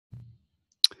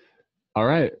All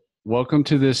right. Welcome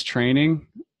to this training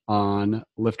on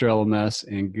Lifter LMS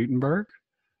and Gutenberg.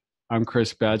 I'm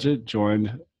Chris Badgett,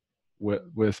 joined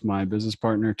with my business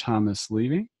partner, Thomas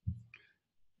Levy.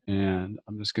 And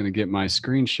I'm just going to get my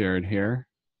screen shared here.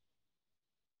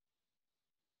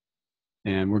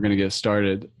 And we're going to get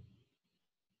started.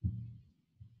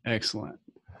 Excellent.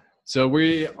 So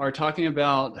we are talking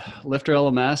about Lifter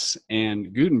LMS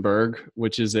and Gutenberg,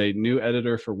 which is a new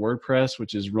editor for WordPress,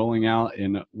 which is rolling out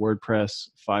in WordPress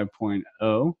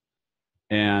 5.0.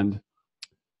 And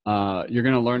you're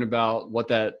going to learn about what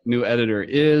that new editor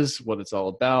is, what it's all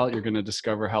about. You're going to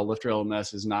discover how Lifter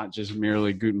LMS is not just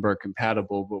merely Gutenberg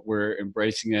compatible, but we're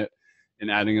embracing it and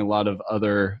adding a lot of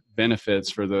other benefits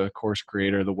for the course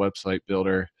creator, the website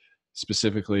builder,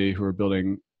 specifically who are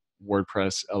building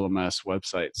WordPress LMS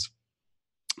websites.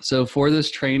 So for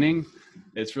this training,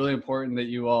 it's really important that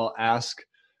you all ask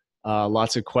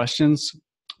lots of questions.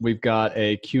 We've got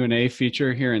a Q&A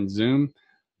feature here in Zoom.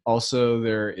 Also,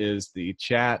 there is the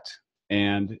chat,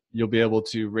 and you'll be able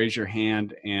to raise your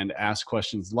hand and ask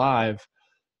questions live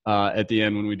at the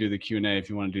end when we do the Q&A. If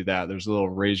you want to do that, there's a little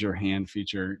raise your hand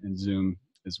feature in Zoom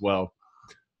as well.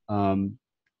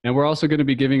 And we're also going to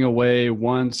be giving away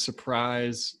one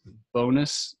surprise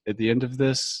bonus at the end of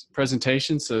this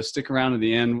presentation. So stick around at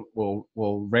the end.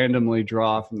 We'll randomly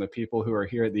draw from the people who are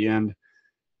here at the end.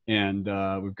 And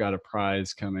we've got a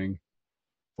prize coming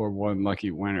for one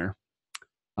lucky winner.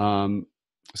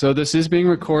 So this is being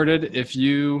recorded. If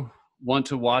you want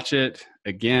to watch it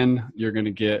again, you're going to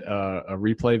get a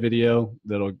replay video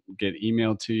that'll get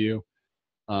emailed to you.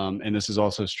 And this is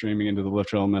also streaming into the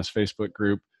Lifter LMS Facebook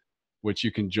group, which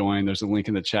you can join. There's a link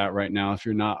in the chat right now if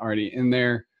you're not already in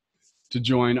there to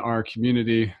join our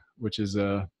community, which is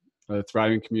a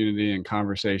thriving community and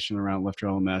conversation around Lifter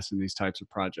LMS and these types of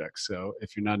projects. So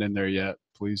if you're not in there yet,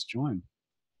 please join.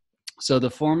 So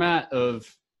the format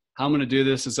of how I'm going to do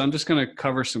this is I'm just going to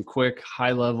cover some quick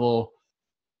high-level,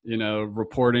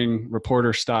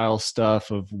 reporter style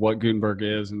stuff of what Gutenberg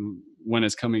is and when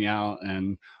it's coming out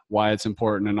and why it's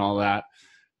important and all that.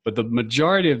 But the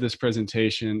majority of this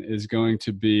presentation is going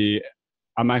to be,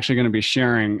 I'm actually going to be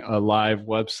sharing a live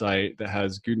website that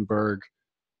has Gutenberg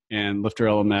and Lifter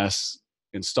LMS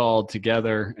installed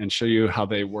together and show you how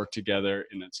they work together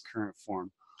in its current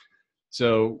form.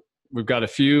 So we've got a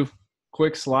few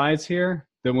quick slides here,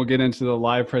 then we'll get into the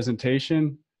live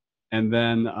presentation, and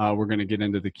then we're going to get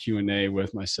into the Q&A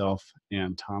with myself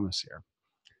and Thomas here.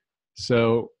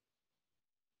 So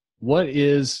what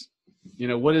is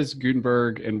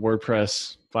Gutenberg and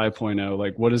WordPress 5.0?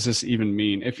 Like, what does this even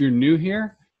mean? If you're new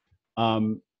here,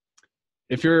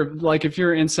 if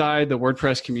you're inside the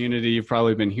WordPress community, you've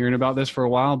probably been hearing about this for a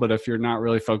while, but if you're not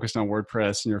really focused on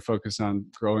WordPress and you're focused on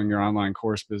growing your online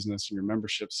course business and your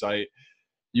membership site,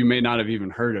 you may not have even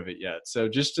heard of it yet. So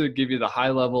just to give you the high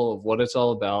level of what it's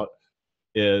all about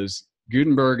is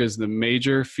Gutenberg is the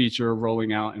major feature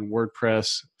rolling out in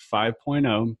WordPress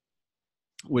 5.0,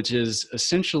 which is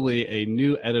essentially a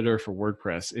new editor for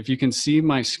WordPress. If you can see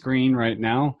my screen right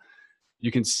now,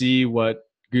 you can see what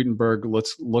Gutenberg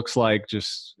looks like,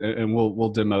 and we'll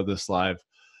demo this live.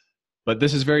 But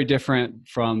this is very different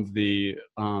from the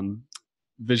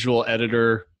visual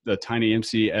editor, the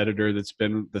TinyMC editor that's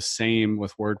been the same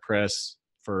with WordPress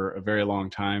for a very long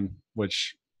time,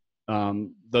 which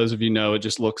those of you know, it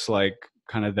just looks like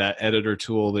kind of that editor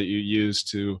tool that you use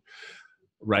to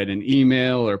write an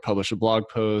email or publish a blog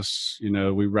post.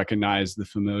 We recognize the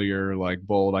familiar like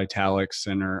bold, italics,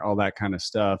 center, all that kind of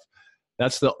stuff.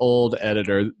 That's the old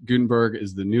editor. Gutenberg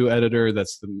is the new editor.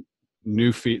 That's the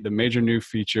major new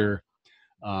feature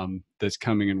that's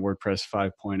coming in WordPress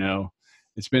 5.0.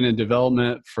 It's been in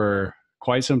development for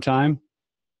quite some time,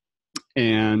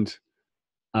 and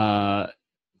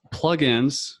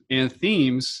plugins and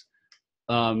themes.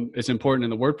 It's important in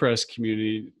the WordPress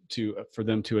community for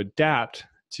them to adapt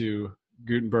to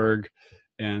Gutenberg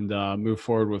and move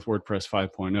forward with WordPress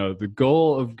 5.0. The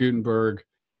goal of Gutenberg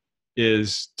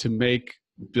is to make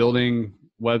building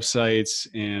websites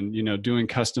and doing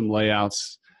custom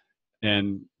layouts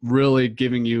and really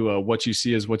giving you a what you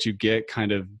see is what you get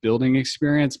kind of building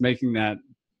experience, making that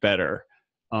better.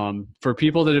 For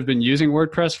people that have been using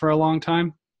WordPress for a long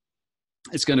time,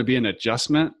 it's going to be an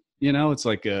adjustment. It's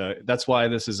like that's why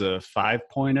this is a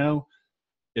 5.0.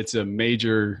 It's a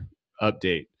major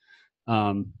update.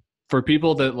 For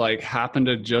people that happen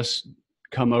to just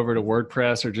come over to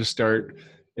WordPress or just start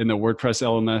in the WordPress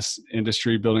LMS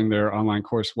industry building their online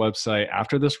course website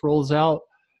after this rolls out,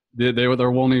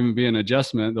 there won't even be an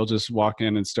adjustment. They'll just walk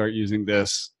in and start using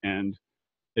this, and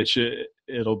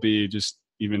it'll be just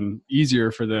even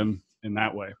easier for them in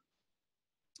that way.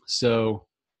 So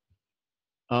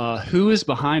who is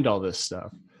behind all this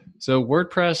stuff? So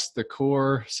WordPress, the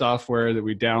core software that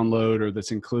we download or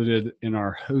that's included in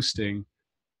our hosting,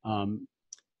 um,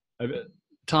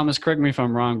 Thomas, correct me if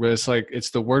I'm wrong, but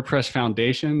it's the WordPress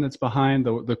Foundation that's behind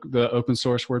the open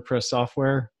source WordPress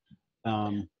software.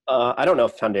 I don't know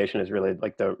if Foundation is really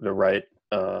like the right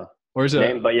Or is it?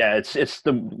 name, but yeah, it's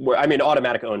the. I mean,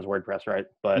 Automatic owns WordPress, right?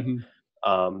 But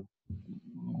Mhm.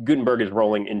 Gutenberg is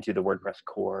rolling into the WordPress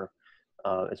core.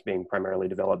 It's being primarily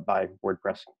developed by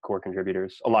WordPress core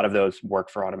contributors. A lot of those work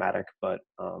for Automatic, but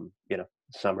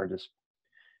some are just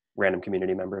random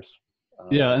community members.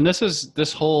 Yeah, and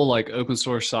this whole like open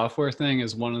source software thing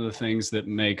is one of the things that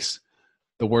makes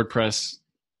the WordPress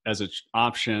as an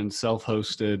option,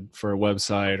 self-hosted for a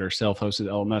website or self-hosted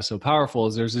LMS so powerful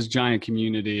is there's this giant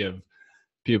community of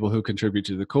people who contribute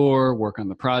to the core, work on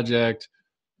the project,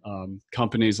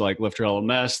 companies like Lifter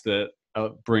LMS that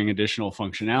bring additional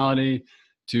functionality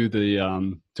to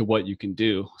the to what you can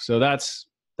do. So that's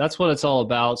what it's all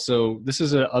about. So this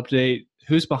is an update.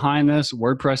 Who's behind this?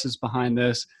 WordPress is behind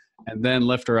this, and then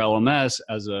Lifter LMS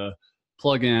as a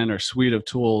plugin or suite of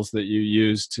tools that you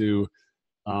use to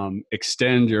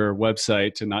extend your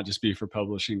website to not just be for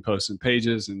publishing posts and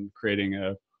pages and creating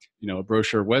a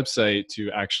brochure website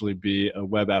to actually be a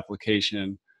web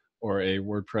application or a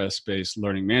WordPress based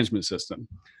learning management system.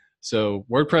 So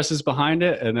WordPress is behind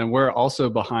it, and then we're also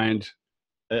behind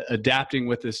adapting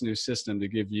with this new system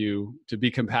to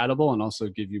be compatible and also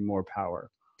give you more power.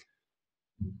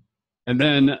 And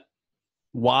then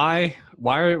why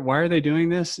are they doing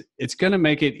this? It's going to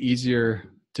make it easier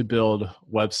to build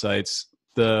websites.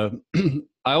 I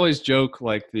always joke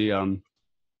like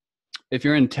if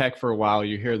you're in tech for a while,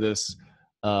 you hear this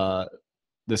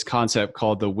this concept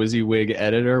called the WYSIWYG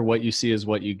editor. What you see is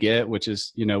what you get, which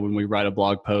is, when we write a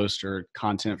blog post or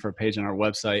content for a page on our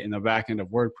website in the back end of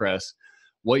WordPress,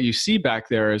 what you see back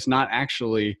there is not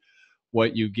actually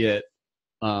what you get.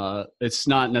 It's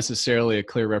not necessarily a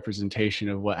clear representation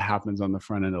of what happens on the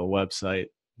front end of the website.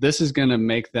 This is going to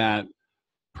make that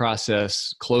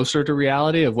process closer to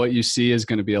reality. Of what you see is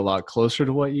going to be a lot closer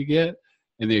to what you get.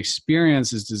 And the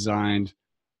experience is designed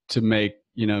to make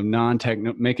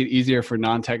make it easier for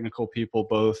non-technical people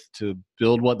both to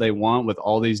build what they want with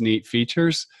all these neat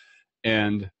features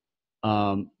and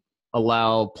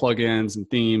allow plugins and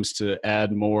themes to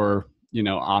add more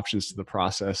options to the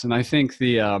process. And I think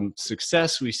the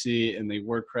success we see in the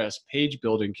WordPress page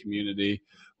building community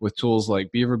with tools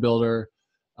like Beaver Builder,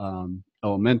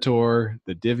 Elementor,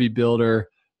 the Divi Builder,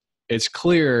 it's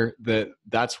clear that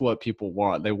that's what people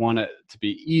want. They want it to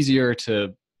be easier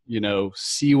to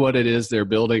see what it is they're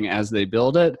building as they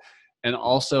build it, and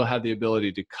also have the ability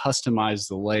to customize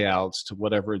the layouts to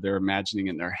whatever they're imagining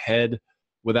in their head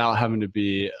without having to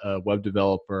be a web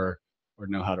developer or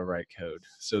know how to write code.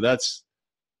 So that's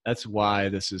why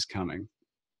this is coming.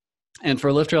 And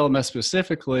for Lifter LMS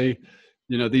specifically,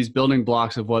 these building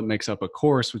blocks of what makes up a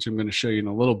course, which I'm going to show you in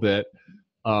a little bit,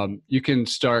 you can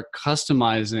start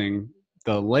customizing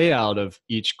the layout of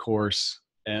each course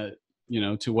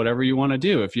to whatever you want to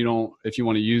do. If you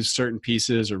want to use certain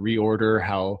pieces or reorder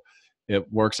how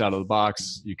it works out of the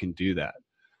box, you can do that.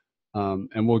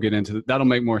 And we'll get into that'll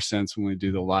make more sense when we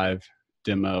do the live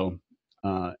demo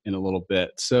in a little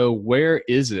bit. So where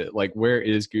is it? Like, where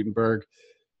is Gutenberg?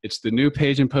 It's the new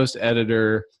page and post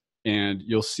editor, and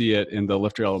you'll see it in the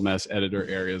Lifter LMS editor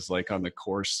areas, like on the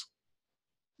course.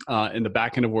 In the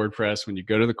back end of WordPress, when you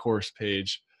go to the course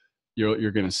page,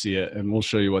 you're going to see it, and we'll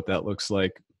show you what that looks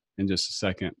like in just a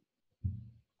second.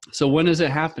 So when is it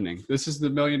happening? This is the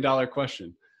 $1 million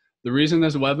question. The reason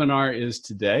this webinar is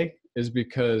today is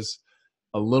because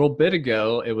a little bit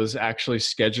ago, it was actually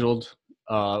scheduled.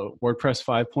 WordPress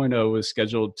 5.0 was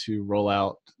scheduled to roll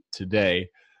out today.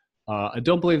 I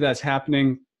don't believe that's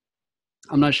happening.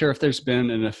 I'm not sure if there's been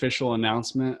an official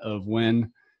announcement of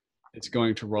when it's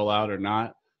going to roll out or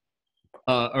not,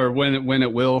 or when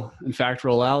it will in fact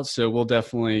roll out. So we'll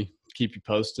definitely keep you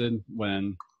posted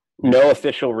when. No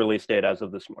official release date as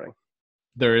of this morning.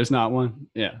 There is not one.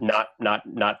 Yeah. Not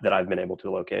that I've been able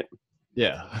to locate.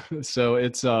 Yeah. So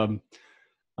it's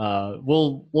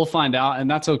we'll find out, and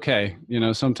that's okay.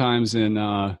 Sometimes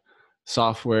in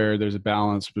software there's a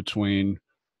balance between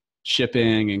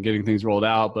shipping and getting things rolled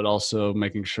out, but also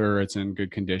making sure it's in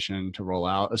good condition to roll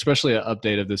out, especially an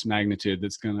update of this magnitude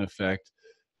that's going to affect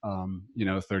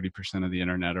 30% of the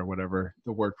internet or whatever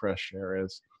the WordPress share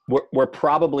is. We're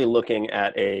probably looking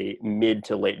at a mid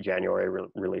to late January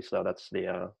release, though. That's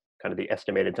the kind of the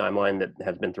estimated timeline that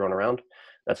has been thrown around.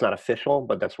 That's not official,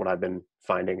 but that's what I've been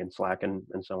finding in Slack and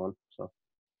so on. So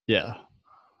yeah,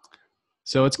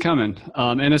 so it's coming,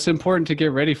 and it's important to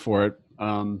get ready for it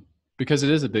because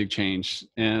it is a big change.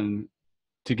 And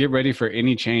to get ready for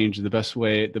any change,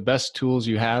 the best tools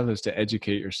you have is to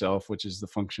educate yourself, which is the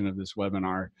function of this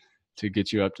webinar, to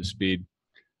get you up to speed.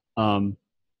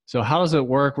 So how does it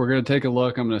work? We're going to take a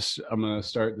look. I'm going to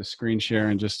start the screen share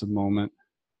in just a moment.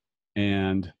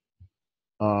 And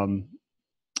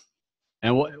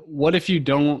what if you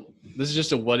don't, this is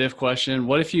just a what if question.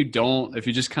 What if you don't, if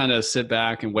you just kind of sit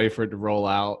back and wait for it to roll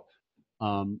out?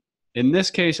 In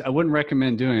this case, I wouldn't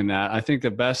recommend doing that. I think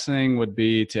the best thing would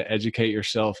be to educate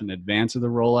yourself in advance of the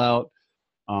rollout.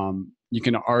 You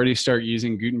can already start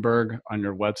using Gutenberg on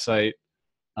your website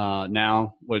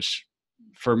now, which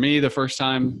for me, the first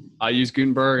time I used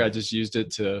Gutenberg, I just used it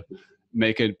to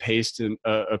make a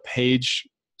page,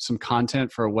 some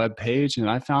content for a web page, and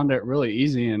I found it really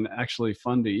easy and actually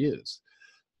fun to use.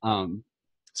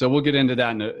 So we'll get into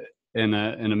that in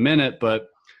a minute, but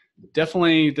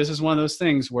definitely this is one of those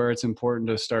things where it's important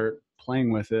to start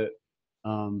playing with it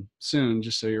soon,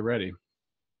 just so you're ready.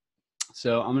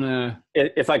 So I'm gonna,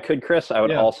 if I could, Chris, I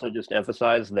would also just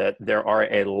emphasize that there are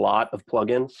a lot of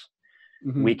plugins.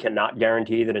 Mm-hmm. We cannot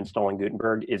guarantee that installing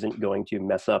Gutenberg isn't going to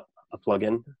mess up a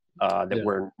plugin that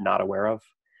we're not aware of.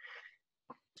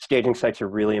 Staging sites are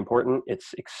really important.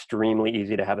 It's extremely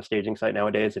easy to have a staging site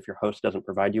nowadays. If your host doesn't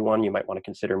provide you one, you might want to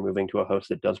consider moving to a host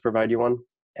that does provide you one.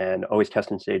 And always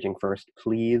test in staging first.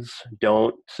 Please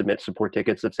don't submit support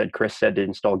tickets that said, Chris said to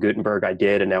install Gutenberg, I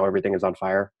did, and now everything is on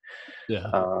fire.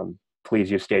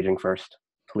 Please use staging first,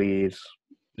 please.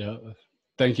 Yeah.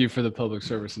 Thank you for the public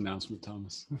service announcement,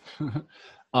 Thomas.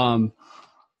 And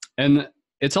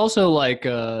it's also like,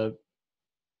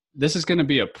 this is going to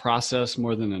be a process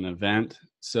more than an event.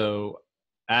 So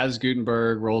as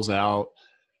Gutenberg rolls out,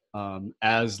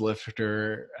 as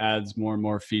Lifter adds more and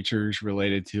more features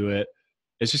related to it,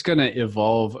 it's just going to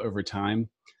evolve over time.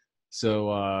 So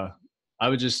I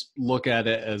would just look at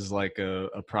it as like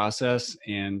a process,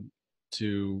 and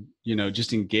to,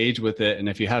 just engage with it. And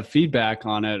if you have feedback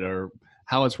on it or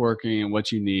how it's working and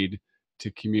what you need,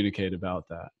 to communicate about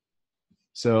that.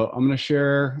 So I'm going to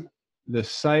share the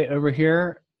site over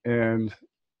here, and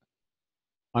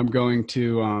I'm going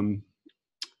to,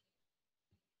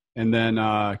 and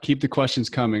then keep the questions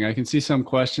coming. I can see some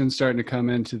questions starting to come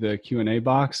into the Q&A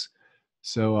box.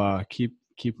 So keep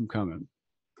them coming.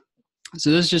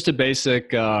 So this is just a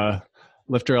basic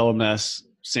Lifter LMS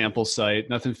sample site,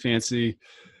 nothing fancy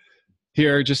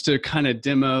here, just to kind of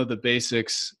demo the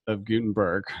basics of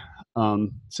Gutenberg.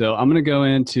 So I'm going to go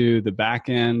into the back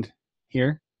end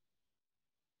here.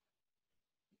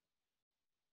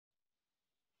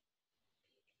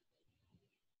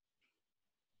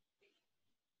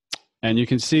 And you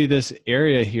can see this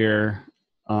area here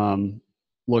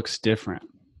looks different.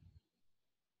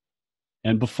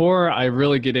 And before I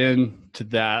really get into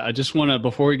that, I just want to,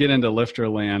 before we get into Lifter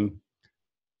land,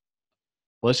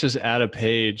 let's just add a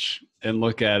page and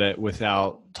look at it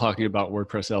without talking about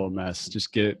WordPress LMS.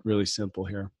 Just get it really simple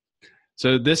here.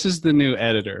 So this is the new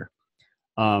editor.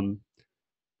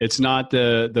 It's not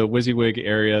the WYSIWYG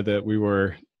area that we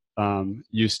were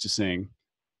used to seeing.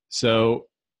 So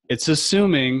it's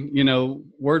assuming,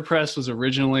 WordPress was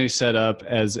originally set up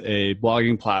as a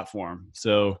blogging platform.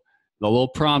 So the little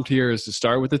prompt here is to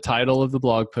start with the title of the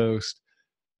blog post,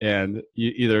 and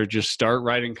you either just start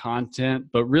writing content,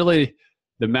 but really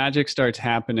the magic starts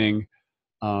happening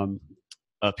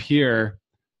up here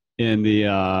in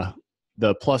the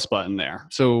plus button there.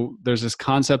 So there's this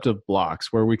concept of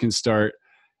blocks where we can start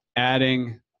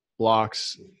adding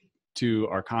blocks to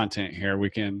our content here. We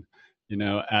can,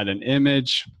 add an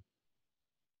image.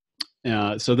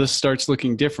 So this starts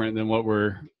looking different than what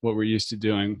we're used to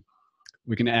doing.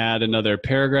 We can add another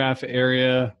paragraph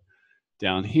area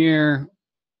down here.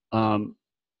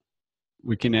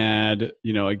 We can add,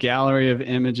 a gallery of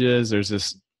images. There's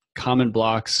this common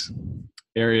blocks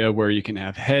area where you can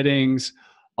have headings,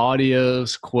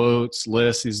 audios, quotes,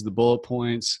 lists. These are the bullet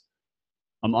points.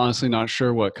 I'm honestly not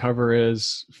sure what cover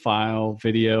is, file,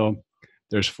 video.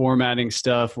 There's formatting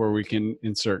stuff where we can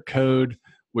insert code.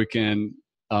 We can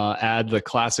add the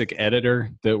classic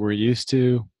editor that we're used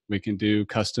to. We can do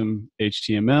custom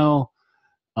HTML,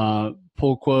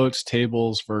 pull quotes,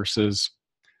 tables, verses.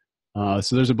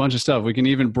 So there's a bunch of stuff. We can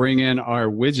even bring in our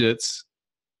widgets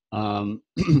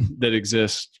that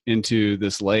exist into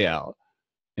this layout.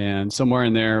 And somewhere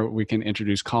in there, we can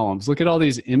introduce columns. Look at all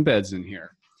these embeds in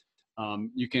here.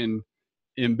 You can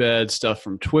embed stuff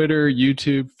from Twitter,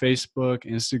 YouTube, Facebook,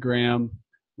 Instagram,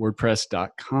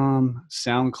 WordPress.com,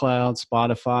 SoundCloud,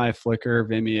 Spotify, Flickr,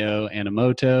 Vimeo,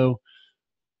 Animoto.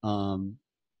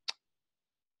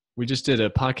 we just did a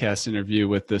podcast interview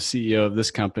with the CEO of this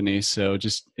company. So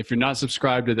just if you're not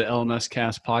subscribed to the LMS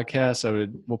Cast podcast,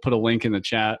 we'll put a link in the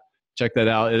chat. Check that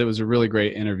out. It was a really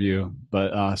great interview,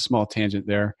 but small tangent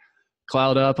there.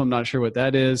 Cloud Up, I'm not sure what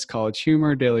that is. College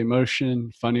Humor, Daily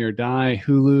Motion, Funny or Die,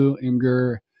 Hulu,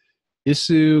 Imgur,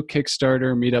 Issue,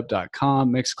 Kickstarter,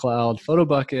 Meetup.com, Mixcloud,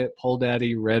 PhotoBucket,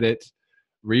 PollDaddy, Reddit,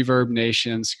 Reverb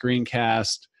Nation,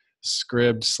 Screencast,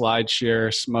 Scribd, SlideShare,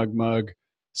 SmugMug,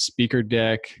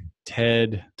 SpeakerDeck,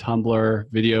 TED, Tumblr,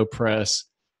 VideoPress,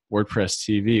 WordPress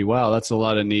TV. Wow, that's a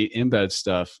lot of neat embed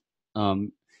stuff.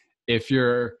 If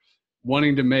you're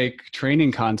wanting to make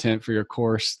training content for your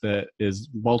course that is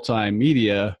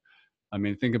multimedia, I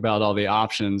mean, think about all the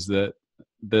options that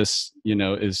this,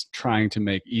 is trying to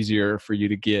make easier for you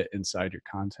to get inside your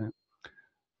content.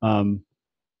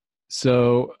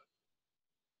 So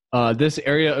this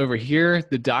area over here,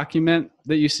 the document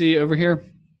that you see over here,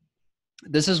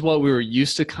 this is what we were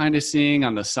used to kind of seeing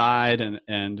on the side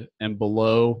and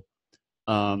below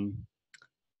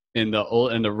in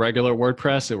the regular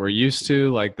WordPress that we're used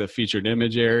to, like the featured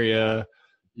image area.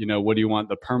 What do you want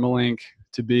the permalink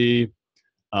to be?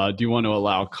 Do you want to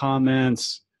allow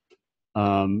comments?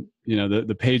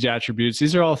 The page attributes.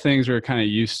 These are all things we're kind of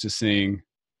used to seeing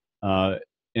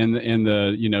in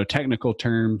the technical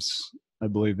terms. I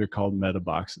believe they're called meta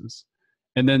boxes.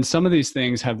 And then some of these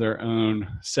things have their own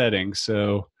settings.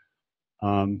 So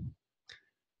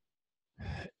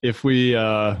if we,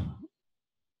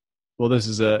 this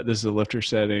is a lifter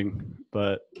setting,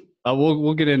 but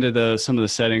we'll get into some of the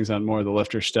settings on more of the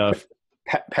lifter stuff.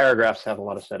 Paragraphs have a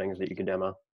lot of settings that you can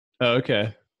demo. Oh,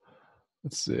 okay.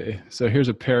 Let's see. So here's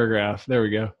a paragraph. There we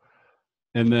go.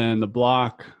 And then the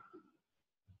block.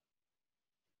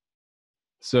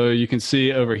 So you can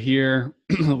see over here,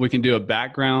 we can do a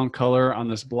background color on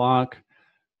this block.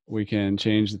 We can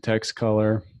change the text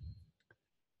color.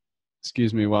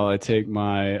 Excuse me while I take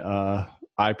my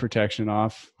eye protection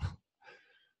off.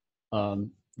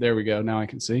 There we go. Now I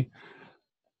can see.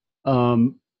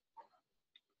 You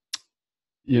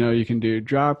can do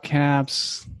drop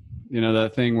caps.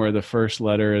 That thing where the first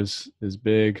letter is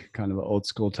big, kind of an old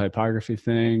school typography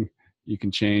thing. You can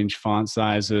change font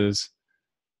sizes.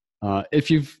 If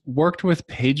you've worked with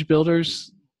page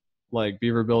builders like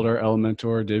Beaver Builder,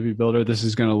 Elementor, Divi Builder, this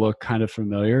is going to look kind of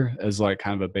familiar as like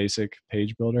kind of a basic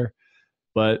page builder.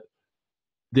 But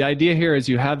the idea here is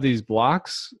you have these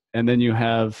blocks and then you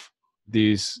have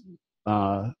these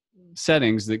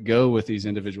settings that go with these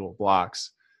individual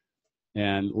blocks.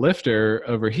 And Lifter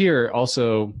over here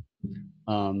also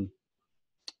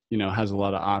has a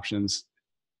lot of options.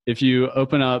 If you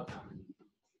open up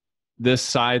this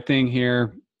side thing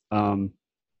here, let's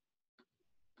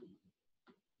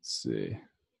see,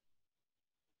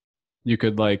 you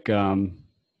could like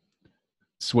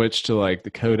switch to like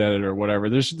the code editor or whatever.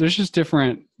 There's just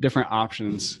different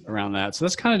options around that. So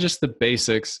that's kind of just the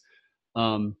basics.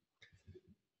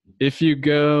 If you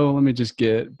go, let me just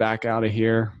get back out of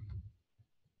here.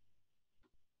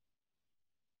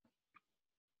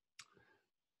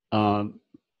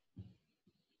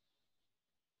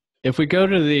 If we go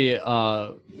to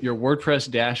your WordPress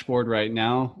dashboard right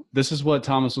now, this is what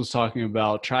Thomas was talking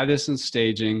about. Try this in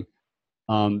staging.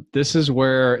 This is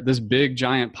where this big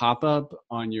giant pop-up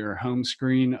on your home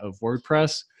screen of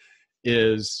WordPress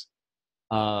is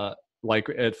like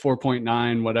at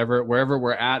 4.9, whatever, wherever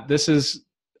we're at. This is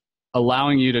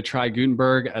allowing you to try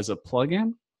Gutenberg as a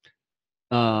plugin.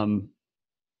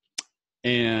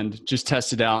 And just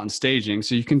test it out in staging.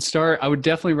 So you can start, I would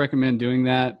definitely recommend doing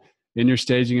that in your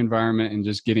staging environment and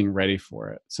just getting ready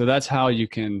for it. So that's how you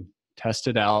can test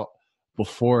it out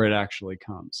before it actually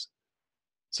comes.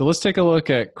 So let's take a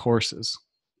look at courses.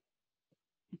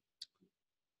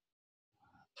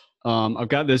 I've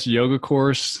got this yoga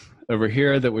course over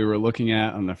here that we were looking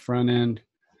at on the front end.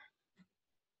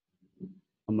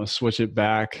 I'm going to switch it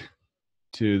back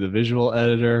to the visual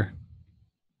editor.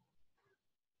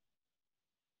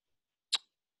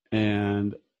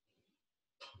 And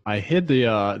I hid the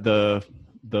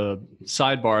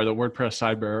sidebar, the WordPress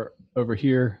sidebar over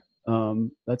here.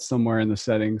 That's somewhere in the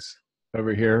settings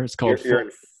over here. It's called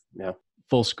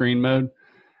full screen mode.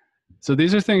 So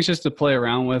these are things just to play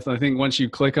around with. I think once you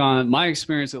click on, my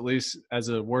experience at least as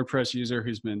a WordPress user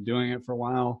who's been doing it for a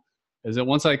while, is that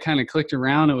once I kind of clicked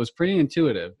around, it was pretty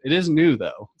intuitive. It is new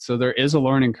though. So there is a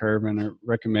learning curve, and I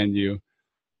recommend you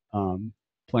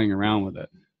playing around with it.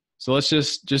 So let's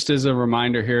just as a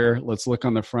reminder here, let's look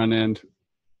on the front end.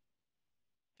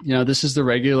 This is the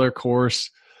regular course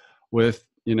with,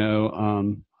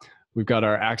 we've got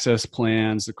our access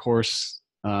plans, the course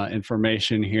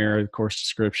information here, the course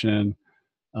description.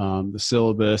 The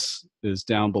syllabus is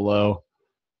down below.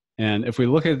 And if we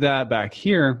look at that back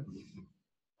here,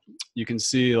 you can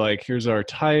see like here's our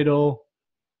title.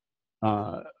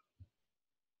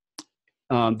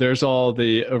 There's all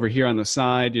the, over here on the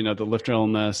side, you know, the Lifter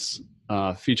LMS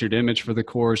featured image for the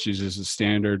course uses a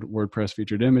standard WordPress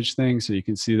featured image thing. So you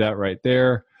can see that right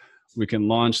there. We can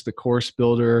launch the course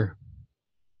builder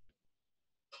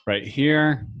right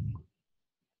here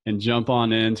and jump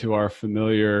on into our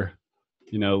familiar,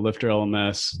 you know, Lifter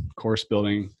LMS course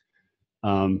building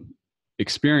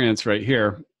experience right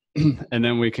here. And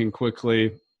then we can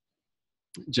quickly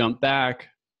jump back.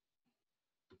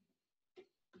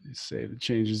 Save the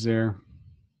changes there.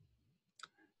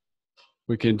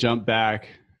 We can jump back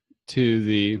to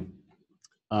the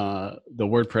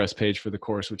WordPress page for the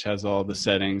course, which has all the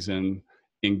settings, and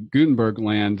in Gutenberg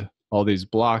land, all these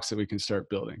blocks that we can start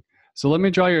building. So let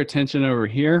me draw your attention over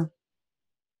here.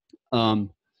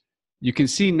 You can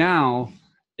see now,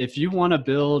 if you want to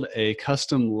build a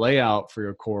custom layout for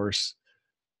your course,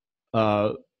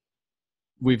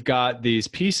 we've got these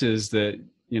pieces that,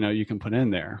 you know, you can put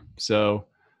in there. So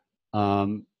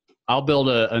I'll build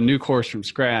a new course from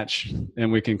scratch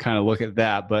and we can kind of look at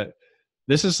that. But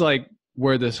this is like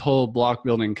where this whole block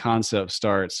building concept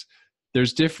starts.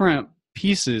 There's different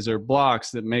pieces or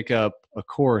blocks that make up a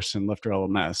course in Lifter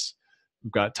LMS.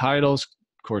 We've got titles,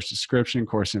 course description,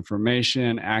 course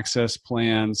information, access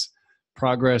plans,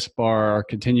 progress bar,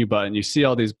 continue button. You see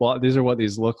all these blocks. These are what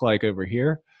these look like over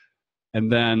here. And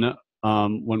then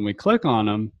when we click on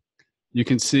them, you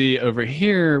can see over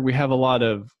here, we have a lot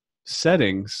of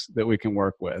settings that we can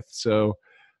work with. So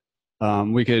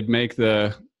we could make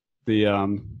the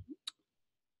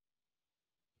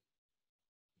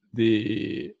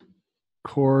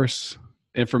course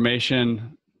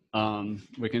information.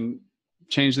 We can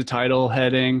change the title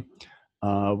heading.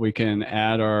 We can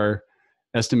add our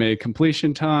estimated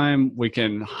completion time. We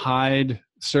can hide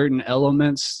certain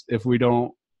elements if we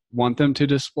don't want them to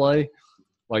display,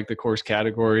 like the course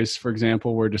categories, for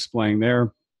example, we're displaying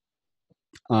there,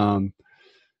 and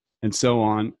so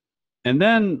on. And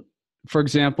then, for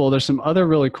example, there's some other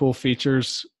really cool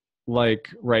features, like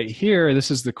right here,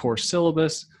 this is the course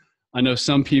syllabus. I know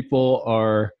some people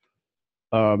are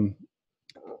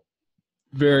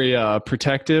very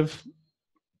protective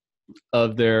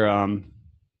of their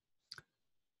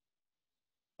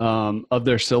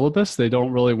syllabus. They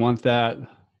don't really want that.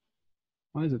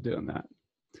 Why is it doing that?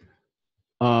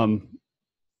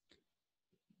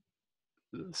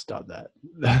 Stop that.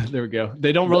 There we go.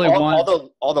 They don't really want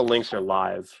all the links are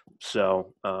live.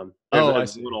 So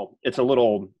it's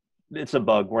a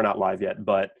bug. We're not live yet,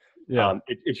 but yeah,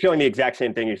 it's showing the exact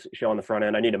same thing you show on the front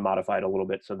end. I need to modify it a little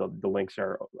bit so the links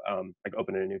are like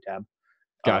open in a new tab.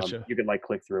 Gotcha. You can like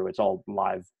click through. It's all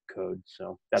live code.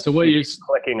 So that's so what you're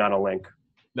clicking on a link.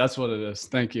 That's what it is.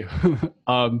 Thank you.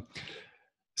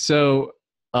 So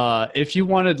if you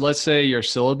wanted, let's say, your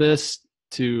syllabus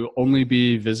to only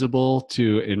be visible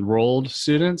to enrolled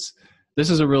students, this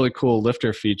is a really cool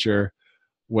Lifter feature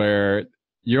where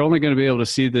you're only going to be able to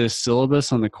see this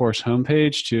syllabus on the course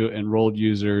homepage to enrolled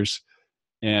users.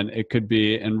 And it could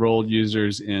be enrolled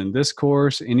users in this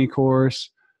course, any course,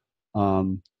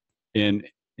 in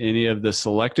any of the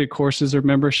selected courses or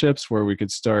memberships where we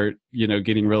could start, you know,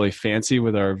 getting really fancy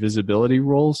with our visibility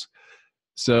rules.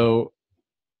 So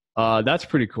that's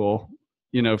pretty cool.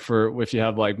 You know, for if you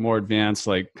have like more advanced,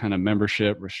 like kind of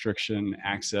membership restriction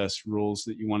access rules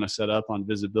that you want to set up on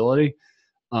visibility,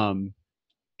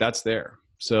 that's there.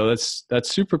 So that's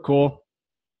super cool.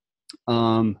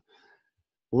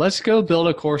 Let's go build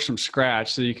a course from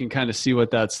scratch so you can kind of see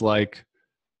what that's like.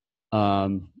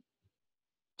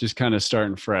 Just kind of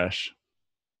starting fresh.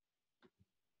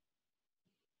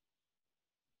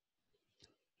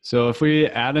 So if we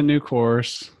add a new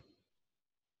course,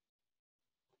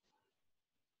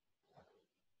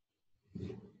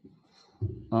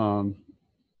 we'll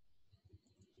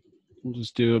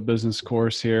just do a business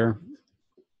course here.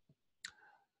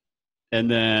 And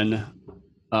then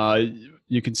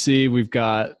you can see we've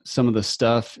got some of the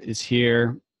stuff is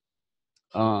here.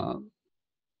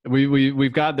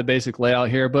 We've got the basic layout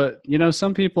here, but you know,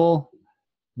 some people,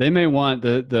 they may want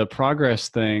the progress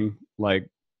thing like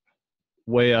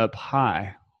way up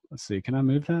high. Let's see, can I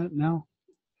move that now?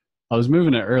 I was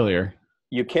moving it earlier.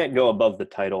 You can't go above the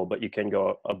title, but you can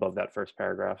go above that first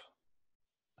paragraph.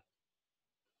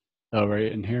 Oh,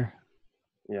 right in here?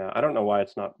 Yeah, I don't know why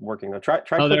it's not working though. Try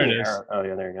oh, there it the is. arrow. Oh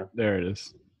yeah, there you go. There it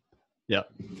is.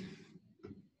 Yep.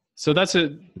 So that's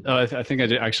it. I think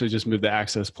I actually just moved the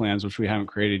access plans, which we haven't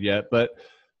created yet. But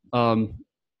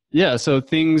Yeah, so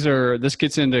this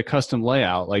gets into custom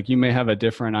layout. Like you may have a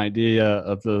different idea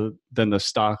of than the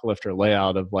stock lifter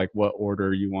layout of like what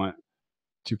order you want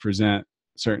to present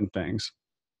certain things.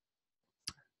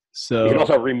 You can So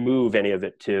also remove any of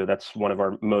it too. That's one of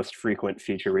our most frequent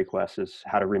feature requests is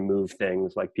how to remove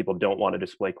things. Like people don't want to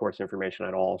display course information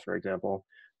at all, for example.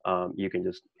 You can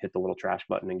just hit the little trash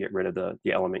button and get rid of the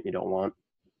element you don't want.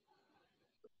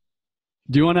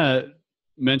 do you want to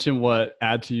mention what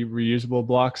add to reusable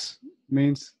blocks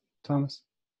means, Thomas?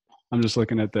 I'm just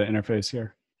looking at the interface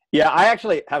here. Yeah, I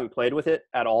actually haven't played with it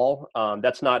at all.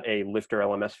 That's not a Lifter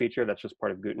LMS feature. That's just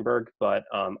part of Gutenberg. But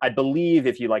I believe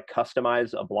if you like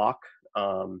customize a block,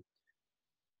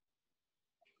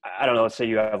 I don't know, let's say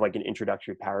you have like an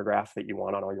introductory paragraph that you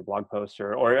want on all your blog posts,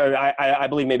 or I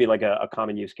believe maybe like a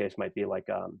common use case might be like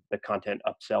the content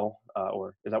upsell,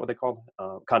 or is that what they call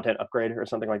content upgrade or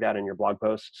something like that in your blog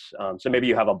posts. So maybe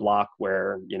you have a block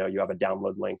where, you know, you have a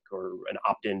download link or an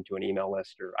opt-in to an email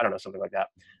list, or I don't know, something like that.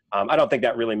 I don't think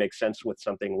that really makes sense with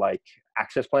something like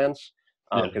access plans,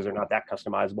 because they're not that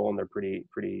customizable and they're pretty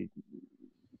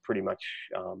much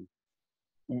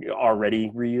already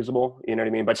reusable, you know what I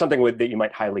mean? But something that you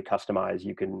might highly customize,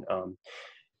 you can,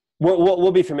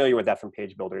 we'll be familiar with that from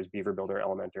page builders, Beaver Builder,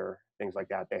 Elementor, things like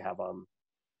that. They have,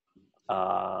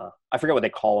 I forget what they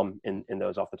call them in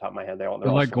those off the top of my head. They're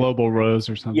like global rows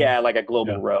or something. Yeah, like a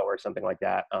global row or something like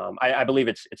that. I believe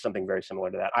it's something very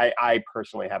similar to that. I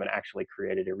personally haven't actually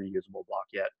created a reusable block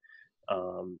yet.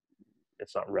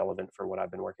 It's not relevant for what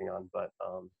I've been working on, but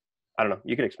I don't know.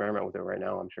 You can experiment with it right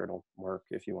now. I'm sure it'll work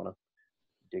if you want to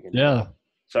dig into it.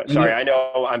 So, sorry, I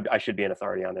know I should be an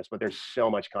authority on this, but there's so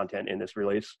much content in this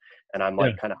release, and I'm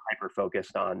like kind of hyper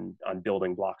focused on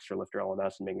building blocks for Lifter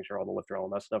LMS and making sure all the Lifter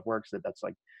LMS stuff works. That's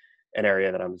like an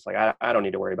area that I'm just like, I don't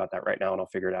need to worry about that right now, and I'll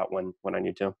figure it out when I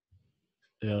need to.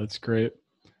 Yeah, that's great.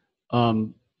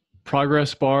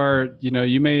 Progress bar, you know,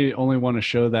 you may only want to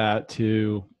show that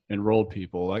to enrolled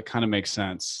people. That kind of makes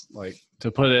sense. Like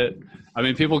to put it, I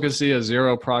mean, people could see a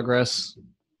 0 progress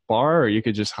bar, or you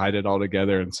could just hide it all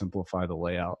together and simplify the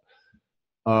layout.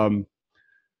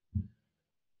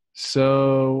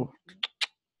 So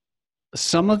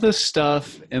some of the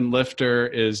stuff in Lifter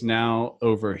is now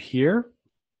over here,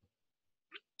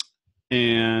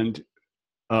 and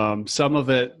some of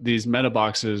it, these meta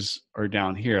boxes are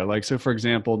down here. Like, so for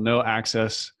example, no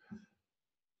access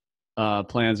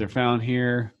plans are found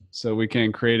here. So we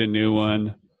can create a new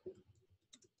one,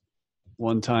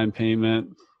 one-time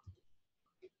payment.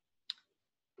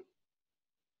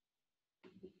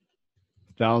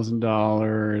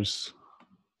 $1,000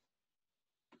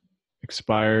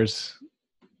 expires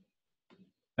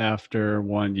after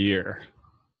 1 year.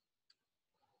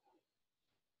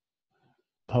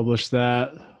 Publish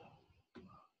that.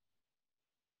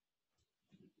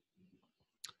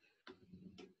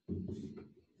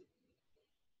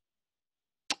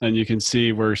 And you can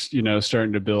see we're, you know,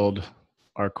 starting to build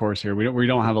our course here. We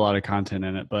don't have a lot of content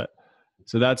in it, but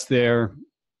so that's there.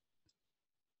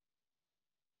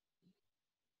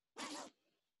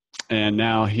 And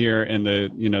now here in the,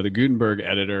 you know, the Gutenberg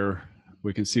editor,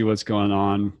 we can see what's going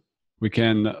on. We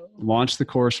can launch the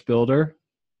course builder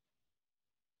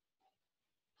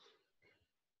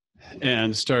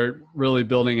and start really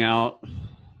building out,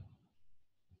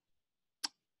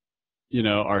 you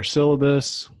know, our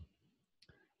syllabus,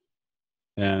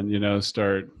 and, you know,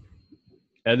 start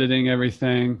editing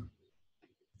everything.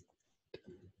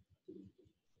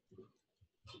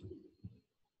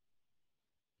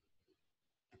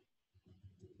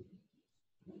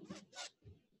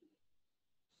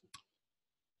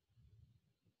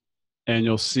 And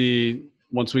you'll see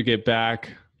once we get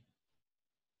back,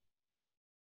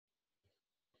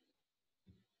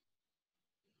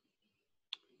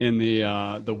 in the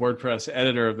WordPress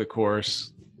editor of the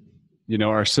course, you know,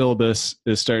 our syllabus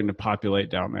is starting to populate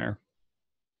down there.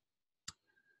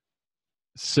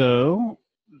 So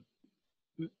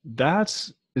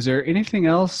is there anything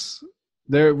else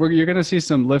there? You're going to see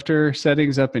some Lifter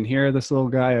settings up in here, this little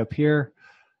guy up here.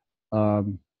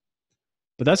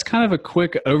 But that's kind of a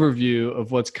quick overview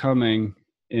of what's coming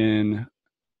in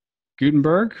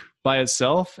Gutenberg by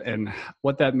itself and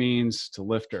what that means to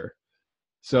Lifter.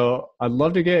 So I'd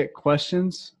love to get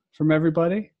questions from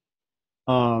everybody,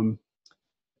 and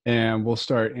we'll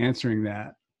start answering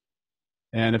that.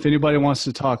 And if anybody wants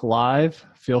to talk live,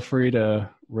 feel free to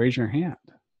raise your hand.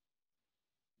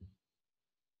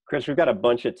 Chris, we've got a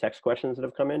bunch of text questions that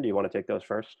have come in. Do you want to take those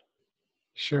first?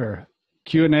 Sure.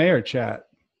 Q&A or chat?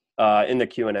 In the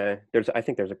Q&A. I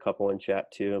think there's a couple in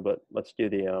chat too, but let's do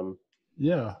the...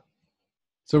 Yeah.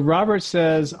 So Robert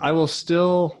says, I will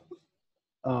still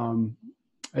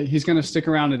He's going to stick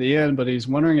around to the end, but he's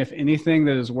wondering if anything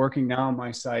that is working now on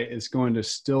my site is going to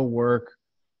still work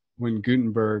when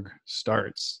Gutenberg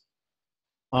starts.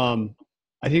 I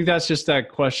think that's just that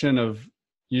question of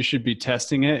you should be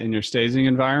testing it in your staging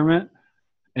environment.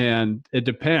 And it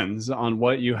depends on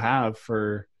what you have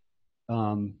for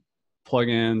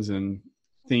plugins and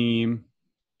theme.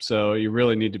 So you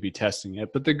really need to be testing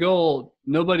it. But the goal,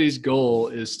 nobody's goal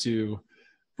is to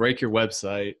break your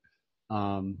website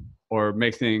or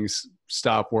make things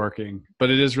stop working. But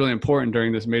it is really important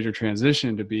during this major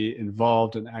transition to be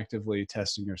involved and actively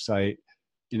testing your site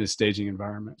in a staging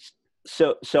environment.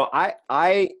 So I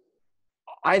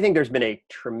think there's been a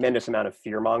tremendous amount of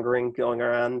fear mongering going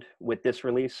around with this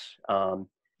release.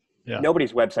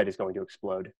 Nobody's website is going to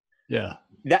explode. Yeah.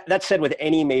 That said, with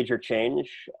any major change,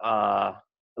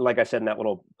 like I said in that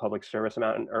little public service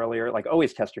announcement earlier, like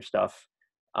always test your stuff.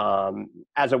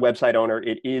 As a website owner,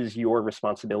 it is your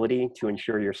responsibility to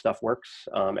ensure your stuff works.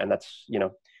 And that's,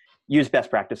 use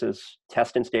best practices,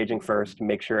 test and staging first,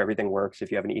 make sure everything works. If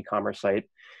you have an e-commerce site,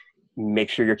 make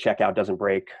sure your checkout doesn't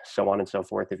break, so on and so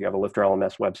forth. If you have a Lifter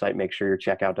LMS website, make sure your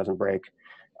checkout doesn't break.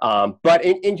 But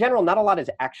in general, not a lot is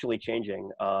actually changing.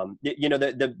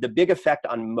 The big effect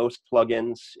on most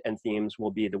plugins and themes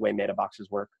will be the way meta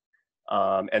boxes work.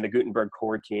 And the Gutenberg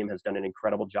core team has done an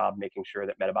incredible job making sure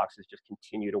that meta boxes just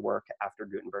continue to work after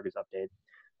Gutenberg is updated.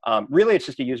 Really, it's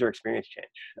just a user experience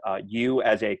change. You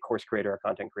as a course creator, a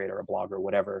content creator, a blogger,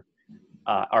 whatever,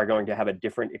 are going to have a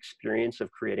different experience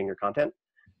of creating your content.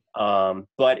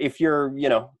 But if you're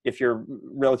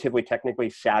relatively technically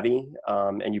savvy,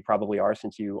 and you probably are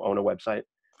since you own a website,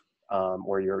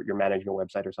 or you're managing a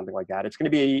website or something like that, it's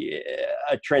going to be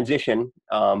a transition.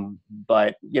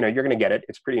 But you're going to get it.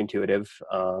 It's pretty intuitive.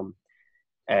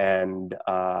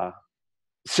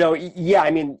 So yeah, I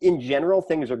mean, in general,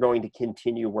 things are going to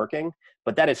continue working,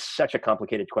 but that is such a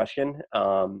complicated question.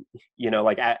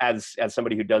 Like as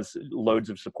somebody who does loads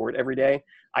of support every day,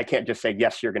 I can't just say,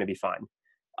 yes, you're going to be fine.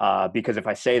 Because if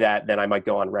I say that, then I might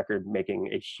go on record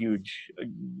making a huge,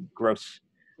 gross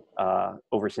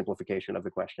oversimplification of the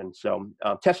question. So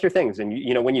test your things, and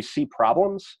when you see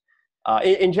problems,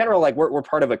 in general, like we're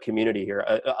part of a community here.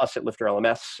 Us at Lifter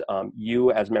LMS,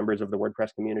 you as members of the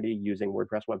WordPress community using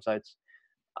WordPress websites,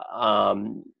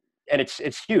 and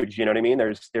it's huge. You know what I mean?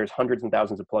 There's hundreds and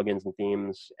thousands of plugins and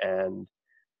themes, and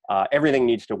everything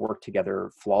needs to work together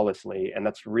flawlessly, and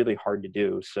that's really hard to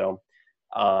do. So.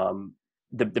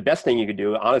 The best thing you could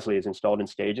do, honestly, is install it in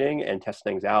staging and test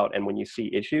things out. And when you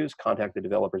see issues, contact the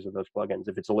developers of those plugins.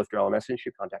 If it's a Lifter LMS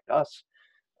issue, contact us.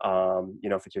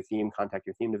 If it's your theme, contact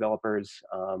your theme developers.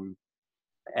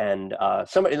 And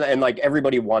like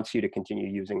everybody wants you to continue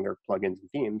using their plugins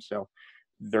and themes, so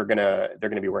they're gonna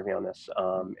be working on this.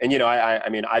 I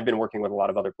mean, I've been working with a lot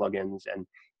of other plugins, and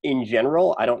in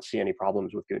general, I don't see any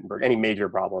problems with Gutenberg, any major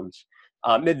problems.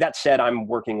 That said, I'm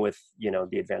working with,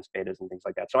 the advanced betas and things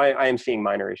like that. So I am seeing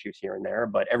minor issues here and there,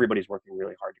 but everybody's working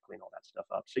really hard to clean all that stuff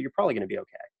up. So you're probably going to be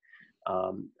okay.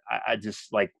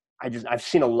 I've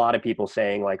seen a lot of people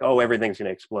saying like, oh, everything's going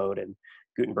to explode and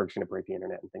Gutenberg's going to break the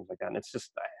internet and things like that. And that's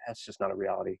just not a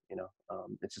reality.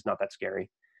 It's just not that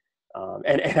scary.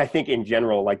 And I think in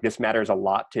general, like this matters a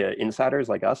lot to insiders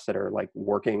like us that are like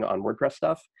working on WordPress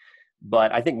stuff.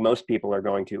 But I think most people are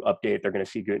going to update. They're going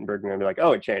to see Gutenberg and they're going to be like,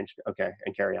 oh, it changed. Okay.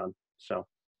 And carry on. So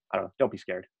I don't know. Don't be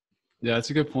scared. Yeah, that's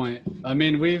a good point. I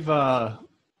mean, we've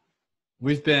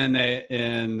been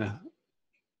in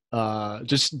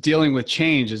just dealing with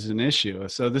change is an issue.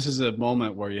 So this is a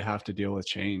moment where you have to deal with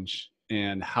change,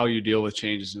 and how you deal with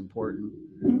change is important.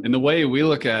 And the way we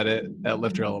look at it at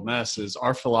Lifter LMS is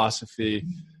our philosophy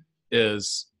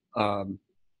is,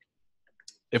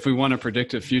 if we want to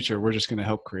predict a future, we're just going to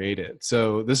help create it.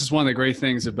 So this is one of the great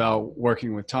things about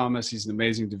working with Thomas. He's an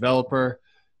amazing developer.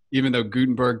 Even though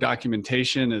Gutenberg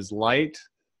documentation is light,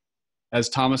 as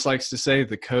Thomas likes to say,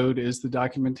 the code is the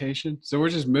documentation. So we're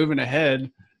just moving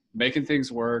ahead, making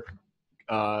things work,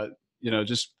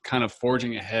 just kind of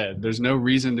forging ahead. There's no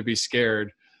reason to be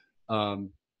scared.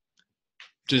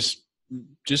 Just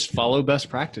follow best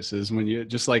practices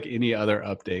just like any other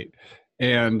update.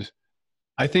 And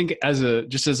I think as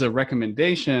a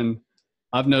recommendation,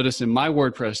 I've noticed in my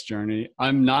WordPress journey,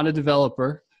 I'm not a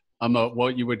developer. I'm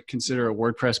what you would consider a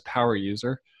WordPress power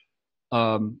user.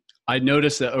 I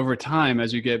noticed that over time,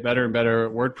 as you get better and better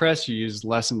at WordPress, you use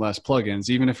less and less plugins,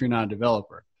 even if you're not a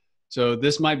developer. So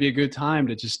this might be a good time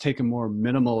to just take a more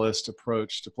minimalist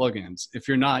approach to plugins. If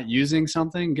you're not using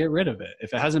something, get rid of it.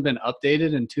 If it hasn't been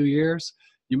updated in 2 years,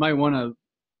 you might want to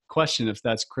question if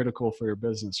that's critical for your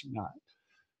business or not.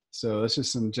 So that's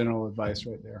just some general advice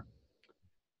right there.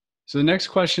 So the next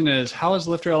question is, how is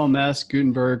Lifter LMS,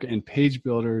 Gutenberg, and page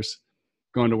builders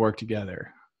going to work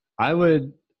together? I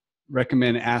would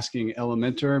recommend asking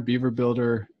Elementor, Beaver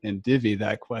Builder, and Divi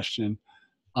that question.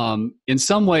 In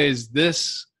some ways,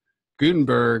 this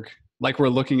Gutenberg, like we're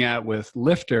looking at with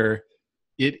Lifter,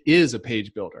 it is a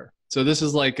page builder. So this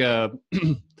is like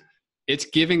it's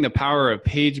giving the power of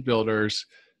page builders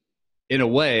in a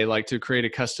way, like to create a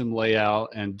custom layout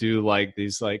and do like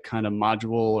these like kind of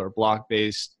module or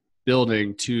block-based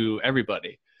building to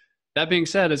everybody. That being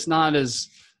said, it's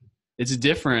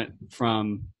different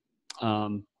from,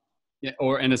 and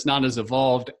it's not as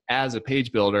evolved as a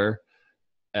page builder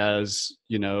as,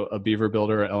 you know, a Beaver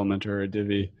Builder, or Elementor, or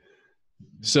Divi.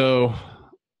 So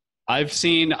I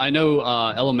know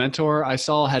Elementor, I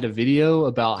saw, had a video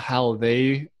about how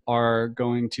they are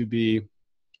going to be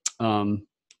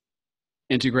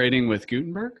integrating with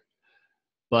Gutenberg.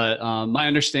 But my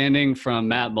understanding from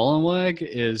Matt Mullenweg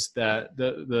is that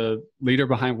the leader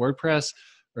behind WordPress,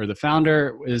 or the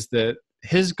founder, is that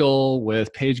his goal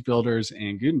with page builders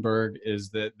and Gutenberg is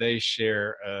that they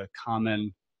share a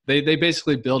common, they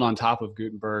basically build on top of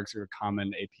Gutenberg through a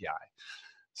common API.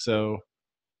 So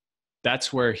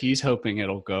that's where he's hoping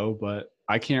it'll go, but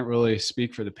I can't really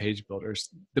speak for the page builders.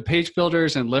 The page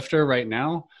builders and Lifter right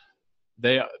now,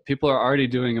 people are already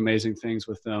doing amazing things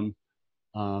with them.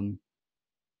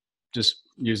 Just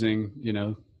using, you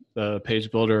know, the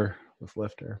page builder with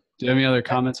Lifter. Do you have any other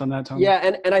comments on that, Tom?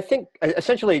 Yeah, and I think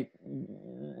essentially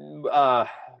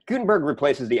Gutenberg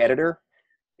replaces the editor,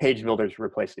 page builders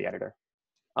replace the editor.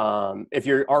 If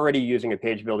you're already using a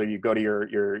page builder, you go to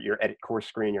your edit course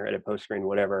screen, your edit post screen,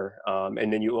 whatever,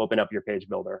 and then you open up your page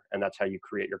builder, and that's how you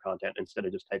create your content instead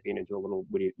of just typing into a little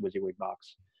WYSIWYG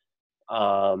box.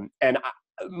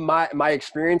 My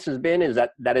experience has been is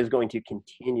that is going to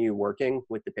continue working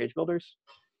with the page builders.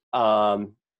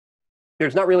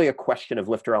 There's not really a question of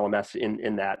Lifter LMS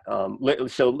in that.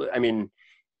 So I mean,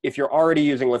 if you're already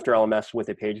using Lifter LMS with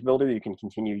a page builder, you can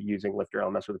continue using Lifter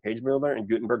LMS with a page builder, and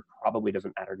Gutenberg probably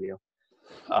doesn't matter to you.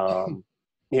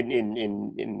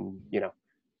 In you know,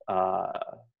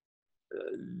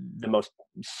 the most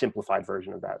simplified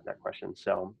version of that question.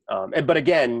 So, but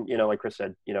again, you know, like Chris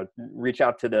said, you know, reach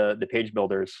out to the page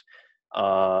builders,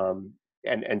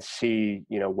 and see,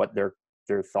 you know, what their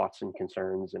thoughts and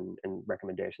concerns and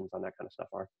recommendations on that kind of stuff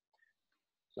are.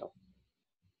 So.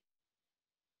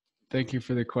 Thank you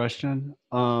for the question.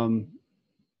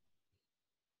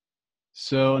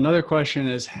 So another question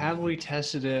is, have we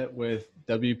tested it with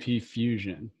WP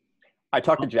Fusion? I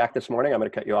talked to Jack this morning. I'm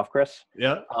going to cut you off, Chris.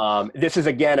 Yeah. This is,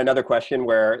 again, another question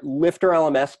where Lifter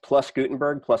LMS plus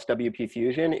Gutenberg plus WP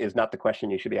Fusion is not the question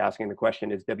you should be asking. The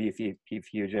question is WP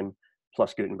Fusion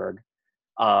plus Gutenberg.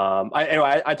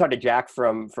 I talked to Jack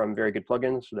from Very Good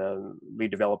Plugins, the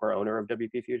lead developer owner of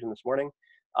WP Fusion, this morning.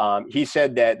 He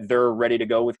said that they're ready to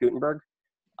go with Gutenberg,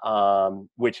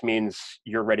 which means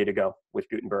you're ready to go with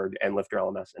Gutenberg and Lifter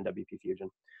LMS and WP Fusion.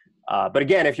 But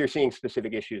again, if you're seeing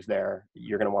specific issues there,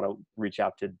 you're going to want to reach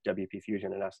out to WP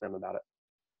Fusion and ask them about it.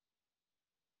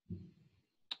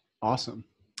 Awesome.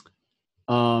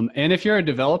 And if you're a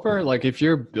developer, like if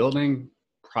you're building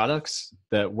products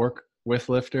that work with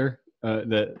Lifter,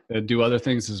 that do other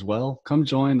things as well, come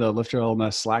join the Lifter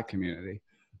LMS Slack community.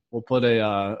 We'll put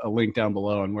a link down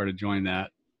below on where to join that.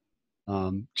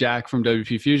 Jack from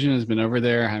WP Fusion has been over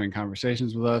there having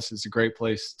conversations with us. It's a great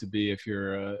place to be if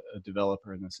you're a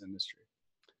developer in this industry.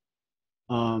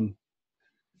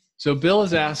 So Bill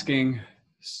is asking,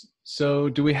 so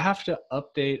do we have to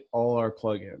update all our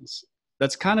plugins?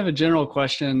 That's kind of a general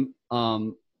question.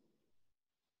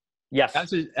 Yes.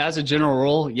 As a general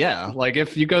rule, yeah. Like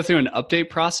if you go through an update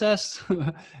process,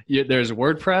 there's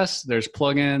WordPress, there's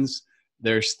plugins,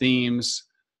 there's themes.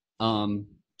 So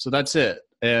that's it.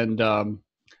 And,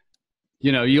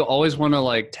 you know, you always want to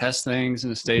like test things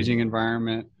in a staging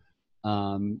environment,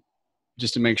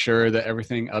 just to make sure that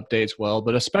everything updates well,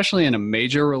 but especially in a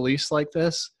major release like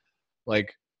this,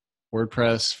 like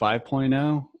WordPress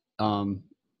 5.0,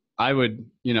 I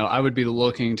would be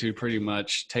looking to pretty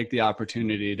much take the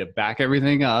opportunity to back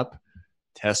everything up,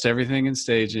 test everything in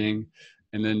staging,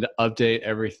 and then to update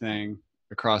everything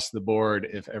across the board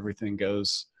if everything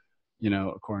goes, you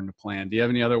know, according to plan. Do you have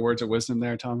any other words of wisdom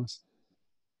there, Thomas?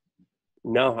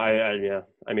 No, yeah.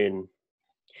 I mean,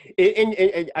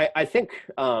 I think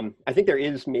there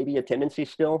is maybe a tendency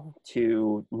still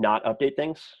to not update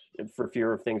things for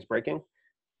fear of things breaking.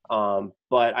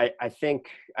 But I think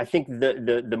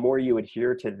the more you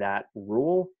adhere to that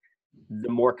rule, the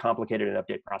more complicated an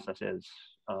update process is.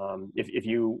 If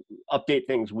you update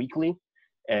things weekly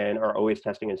and are always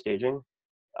testing and staging,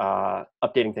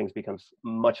 updating things becomes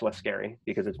much less scary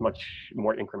because it's much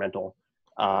more incremental.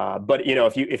 But you know,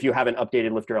 if you haven't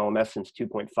updated Lifter LMS since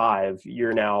 2.5,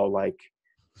 you're now like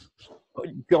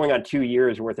going on 2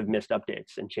 years worth of missed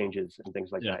updates and changes and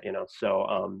things like that, you know.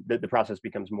 So the process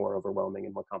becomes more overwhelming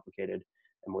and more complicated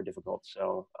and more difficult.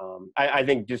 So I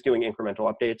think just doing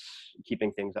incremental updates,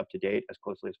 keeping things up to date as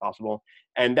closely as possible,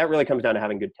 and that really comes down to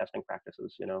having good testing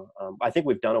practices. You know, I think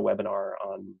we've done a webinar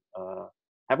on.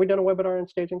 Have we done a webinar on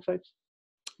staging sites?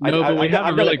 No, but we have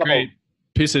a really great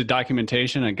piece of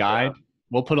documentation, a guide. Yeah.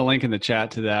 We'll put a link in the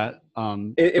chat to that.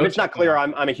 If it's not clear,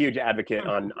 I'm a huge advocate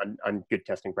on good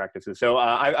testing practices. So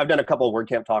I've done a couple of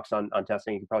WordCamp talks on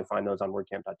testing. You can probably find those on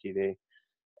WordCamp.tv,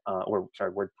 or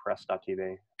sorry,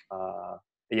 WordPress.tv.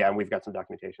 Yeah, and we've got some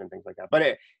documentation and things like that.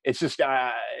 But it's just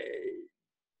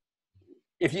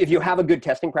if you have a good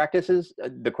testing practices,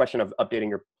 the question of updating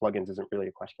your plugins isn't really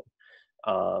a question.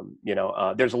 You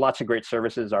know, there's lots of great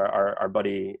services. Our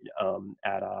buddy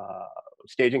at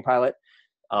Staging Pilot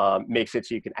makes it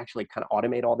so you can actually kind of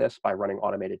automate all this by running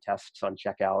automated tests on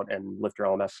checkout and Lifter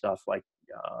LMS stuff like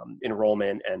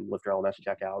enrollment and Lifter LMS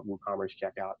checkout, WooCommerce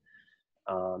checkout.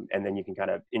 And then you can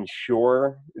kind of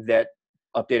ensure that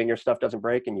updating your stuff doesn't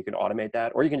break, and you can automate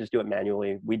that, or you can just do it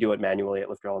manually. We do it manually at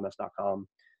lifterlms.com.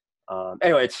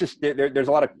 Anyway, it's just, there's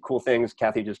a lot of cool things.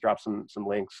 Kathy just dropped some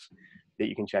links that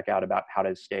you can check out about how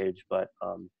to stage, but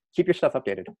keep your stuff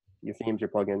updated, your themes, your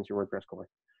plugins, your WordPress core.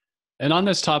 And on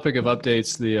this topic of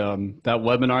updates, that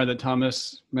webinar that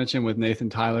Thomas mentioned with Nathan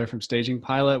Tyler from Staging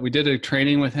Pilot, we did a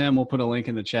training with him. We'll put a link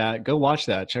in the chat. Go watch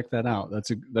that. Check that out. That's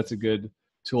a good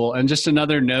tool. And just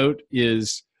another note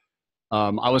is,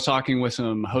 I was talking with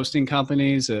some hosting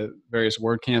companies at various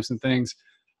WordCamps and things.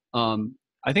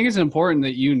 I think it's important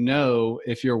that you know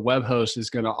if your web host is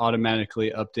going to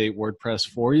automatically update WordPress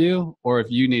for you, or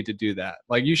if you need to do that.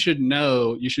 Like, you should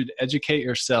know, you should educate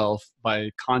yourself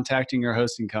by contacting your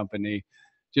hosting company,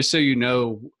 just so you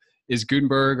know, is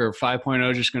Gutenberg or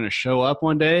 5.0 just going to show up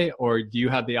one day, or do you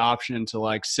have the option to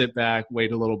like sit back,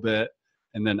 wait a little bit,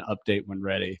 and then update when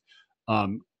ready?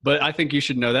 But I think you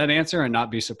should know that answer and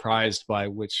not be surprised by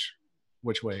which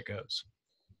way it goes.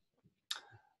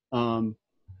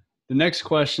 The next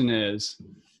question is,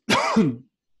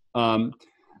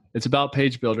 it's about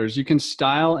page builders. You can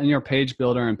style in your page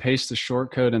builder and paste the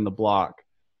shortcode in the block.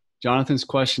 Jonathan's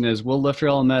question is, will Lifter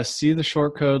LMS see the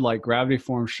shortcode like Gravity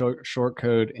Form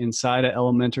shortcode inside an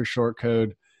Elementor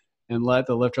shortcode, and let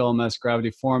the Lifter LMS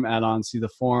Gravity Form add-on see the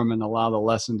form and allow the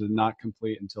lesson to not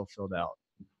complete until filled out?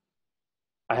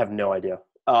 I have no idea.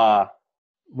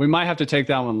 We might have to take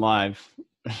that one live.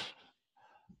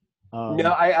 No,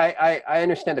 I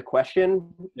understand the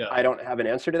question. Yeah. I don't have an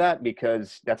answer to that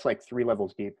because that's like 3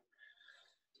 levels deep.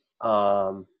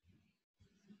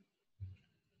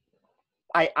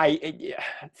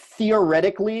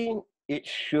 Theoretically, it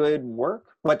should work,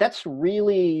 but that's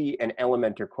really an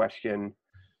Elementor question.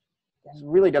 It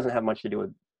really doesn't have much to do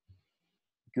with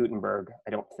Gutenberg,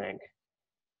 I don't think.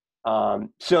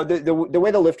 So the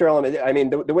way the Lifter LMS, I mean,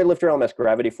 the way Lifter LMS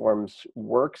Gravity Forms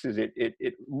works is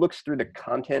it looks through the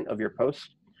content of your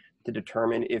post to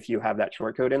determine if you have that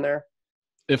shortcode in there.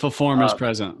 If a form is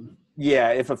present. Yeah,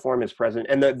 if a form is present.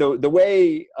 And the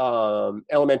way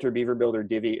Elementor, Beaver Builder,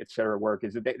 Divi, et cetera work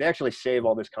is that they actually save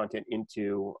all this content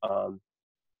into,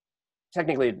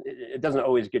 technically, it doesn't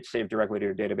always get saved directly to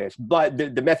your database, but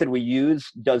the method we use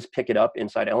does pick it up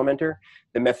inside Elementor.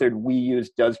 The method we use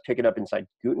does pick it up inside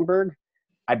Gutenberg.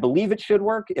 I believe it should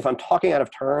work. If I'm talking out of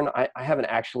turn, I haven't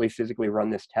actually physically run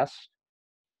this test.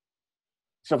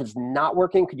 So if it's not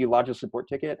working, could you lodge a support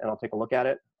ticket and I'll take a look at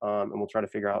it, and we'll try to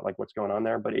figure out like what's going on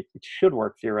there, but it should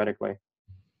work theoretically.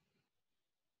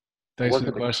 Thanks work for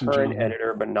the with question, the current Jonathan.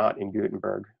 editor, but not in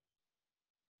Gutenberg.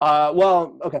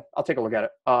 Well, okay, I'll take a look at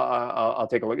it. I'll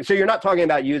take a look. So you're not talking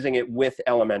about using it with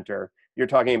Elementor. You're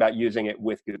talking about using it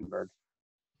with Gutenberg.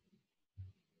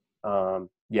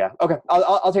 Yeah, okay,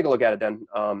 I'll take a look at it then.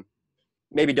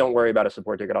 Maybe don't worry about a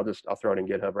support ticket. I'll throw it in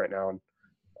GitHub right now, and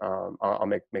I'll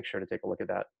make sure to take a look at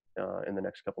that in the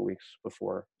next couple of weeks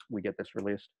before we get this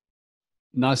released.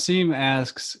 Nasim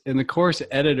asks, in the course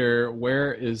editor,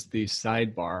 where is the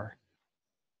sidebar?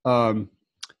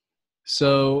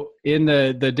 So in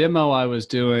the demo I was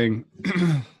doing,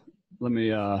 let me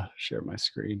share my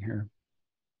screen here.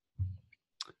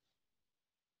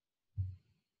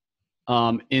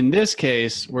 In this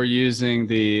case, we're using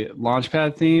the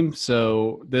Launchpad theme.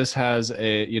 So this has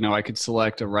a, I could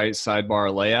select a right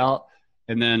sidebar layout,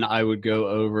 and then I would go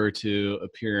over to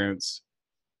Appearance,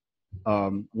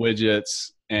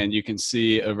 widgets, and you can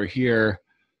see over here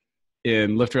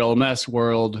in Lifter LMS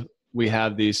world, we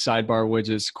have these sidebar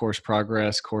widgets, course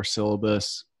progress, course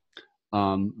syllabus,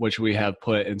 which we have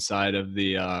put inside of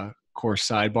the course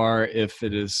sidebar if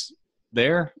it is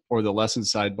there, or the lesson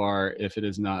sidebar if it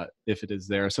is not, if it is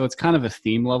there. So it's kind of a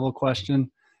theme level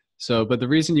question. So, but the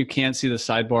reason you can't see the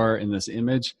sidebar in this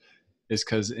image is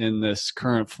because in this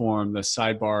current form, the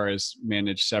sidebar is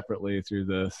managed separately through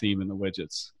the theme and the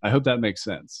widgets. I hope that makes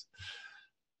sense.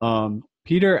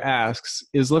 Peter asks,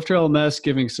 is Lifter LMS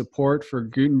giving support for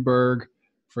Gutenberg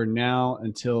for now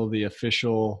until the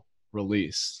official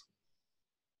release?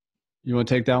 You want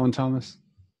to take that one, Thomas?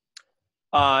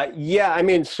 Yeah, I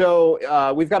mean,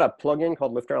 so we've got a plugin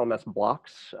called Lifter LMS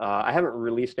Blocks. I haven't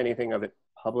released anything of it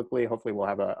publicly. Hopefully we'll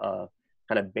have a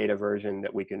kind of beta version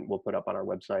that we'll put up on our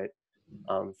website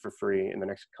for free in the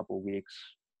next couple of weeks.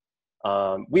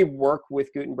 We work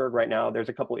with Gutenberg right now. There's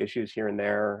a couple issues here and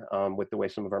there with the way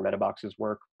some of our meta boxes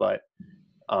work, but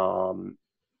I'm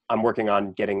working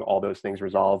on getting all those things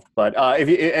resolved. But if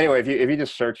you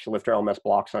just search Lifter LMS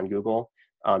Blocks on Google,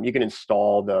 you can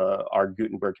install our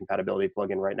Gutenberg compatibility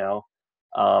plugin right now.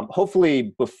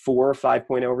 Hopefully before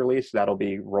 5.0 release, that'll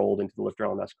be rolled into the Lifter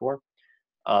LMS core.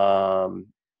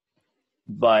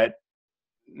 But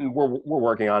we're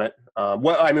working on it.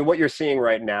 What you're seeing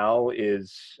right now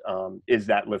is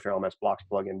that Lifter LMS Blocks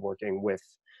plugin working with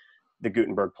the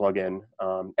Gutenberg plugin.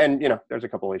 And there's a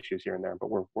couple issues here and there, but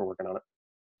we're working on it.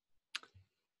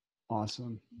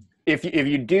 Awesome. If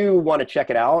you do want to check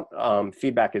it out,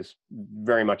 feedback is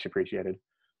very much appreciated.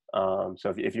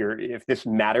 So if this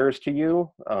matters to you,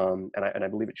 and I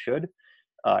believe it should,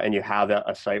 and you have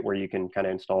a site where you can kind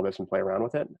of install this and play around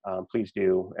with it, please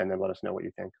do, and then let us know what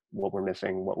you think, what we're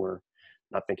missing, what we're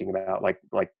not thinking about, like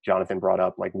Jonathan brought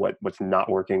up, like what's not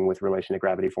working with relation to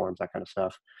gravity forms, that kind of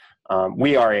stuff.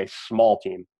 We are a small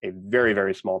team, a very,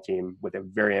 very small team with a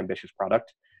very ambitious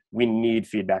product. We need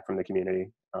feedback from the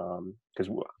community because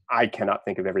I cannot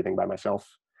think of everything by myself.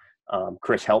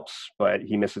 Chris helps, but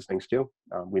he misses things too.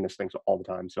 We miss things all the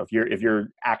time. So if you're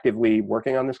actively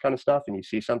working on this kind of stuff and you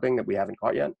see something that we haven't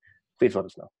caught yet, please let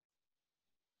us know.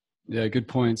 Yeah, good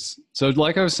points. So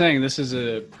like I was saying, this is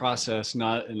a process,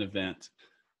 not an event.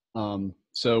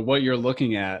 So what you're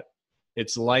looking at,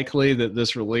 it's likely that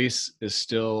this release is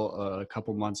still a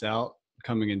couple months out,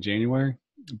 coming in January,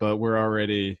 but we're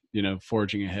already,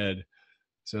 forging ahead.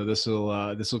 So this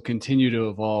will continue to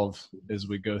evolve as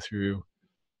we go through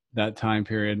that time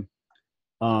period.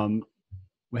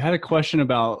 We had a question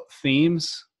about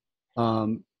themes.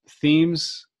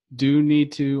 Themes do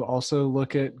need to also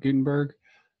look at Gutenberg.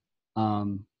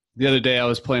 The other day I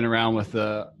was playing around with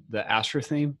the Astra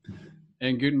theme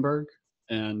in Gutenberg,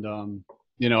 and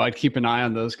I'd keep an eye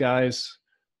on those guys.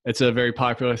 It's a very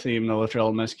popular theme in the Lifter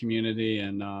LMS community,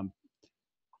 and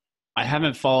I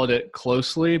haven't followed it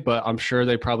closely, but I'm sure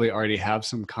they probably already have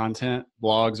some content,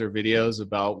 blogs or videos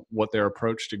about what their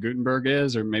approach to Gutenberg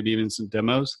is, or maybe even some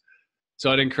demos. So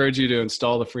I'd encourage you to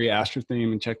install the free Astra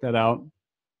theme and check that out.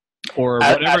 Or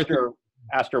whatever.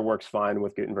 Astra works fine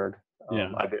with Gutenberg.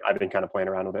 Yeah. I've been kind of playing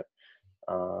around with it.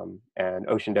 And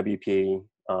Ocean WP.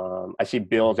 I see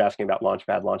Bill's asking about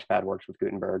Launchpad. Launchpad works with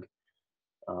Gutenberg.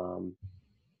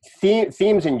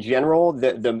 Themes in general,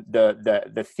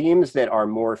 the themes that are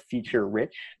more feature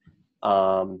rich,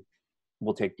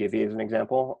 we'll take Divi as an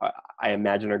example, I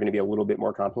imagine are going to be a little bit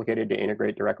more complicated to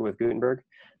integrate directly with Gutenberg.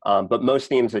 But most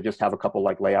themes that just have a couple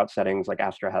like layout settings, like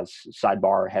Astra has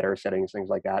sidebar, header settings, things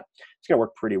like that, it's going to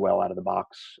work pretty well out of the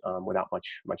box without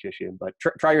much issue. But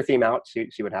try your theme out, see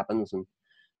what happens, and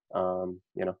I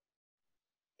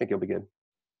think you'll be good.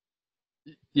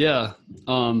 Yeah.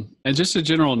 And just a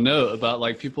general note about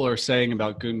like people are saying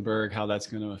about Gutenberg, how that's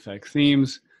going to affect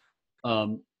themes.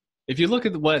 If you look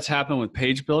at what's happened with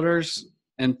page builders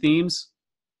and themes,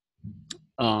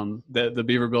 the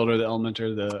Beaver Builder, the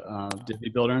Elementor, the Divi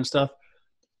Builder and stuff,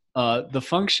 the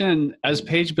function as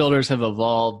page builders have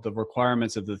evolved, the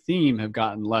requirements of the theme have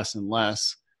gotten less and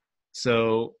less.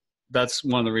 So that's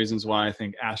one of the reasons why I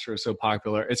think Astra is so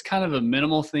popular. It's kind of a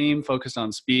minimal theme focused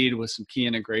on speed with some key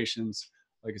integrations,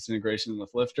 like its integration with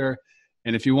Lifter.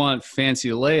 And if you want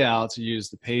fancy layouts, you use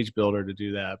the page builder to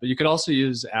do that. But you could also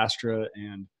use Astra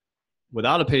and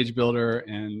without a page builder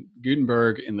and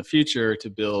Gutenberg in the future to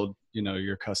build,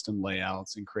 your custom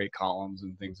layouts and create columns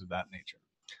and things of that nature.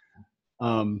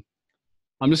 I'm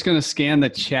just going to scan the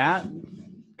chat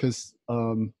because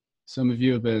some of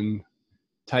you have been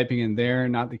typing in there,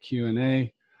 not the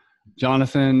Q&A.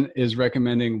 Jonathan is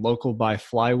recommending local by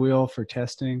flywheel for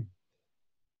testing.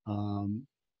 I'll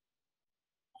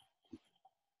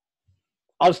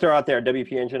just throw out there,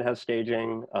 WP Engine has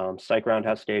staging, SiteGround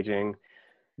has staging,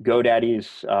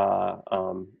 GoDaddy's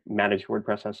managed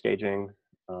WordPress has staging.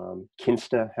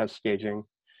 Kinsta has staging.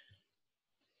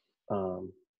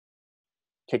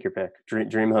 Take your pick.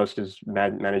 DreamHost is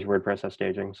managed WordPress has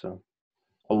staging. So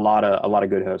a lot of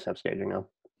good hosts have staging now.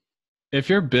 If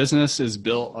your business is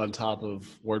built on top of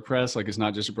WordPress, like it's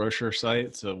not just a brochure site,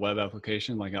 it's a web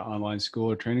application, like an online school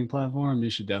or training platform, you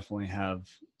should definitely have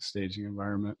staging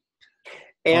environment.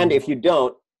 And if you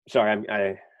don't, sorry,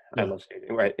 I Yeah. love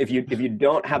staging, right? If you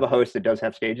don't have a host that does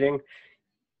have staging,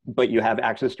 but you have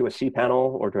access to a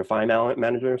cPanel or to a file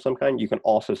manager of some kind, you can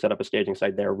also set up a staging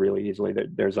site there really easily.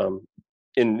 There's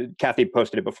in Kathy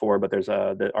posted it before, but there's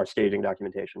our staging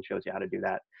documentation shows you how to do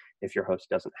that if your host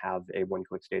doesn't have a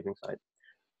one-click staging site.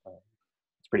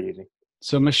 It's pretty easy.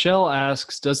 So Michelle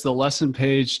asks, does the lesson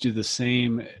page do the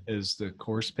same as the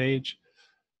course page?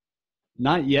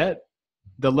 Not yet.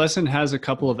 The lesson has a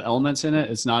couple of elements in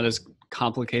it. It's not as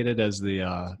complicated as the,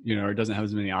 or it doesn't have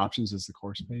as many options as the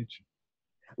course page.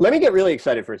 Let me get really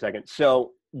excited for a second.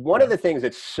 So one of the things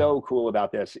that's so cool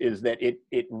about this is that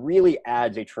it really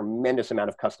adds a tremendous amount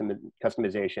of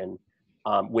customization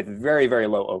with very, very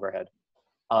low overhead.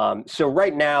 So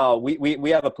right now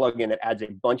we have a plugin that adds a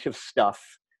bunch of stuff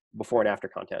before and after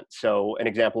content. So an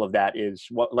example of that is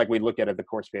like we looked at the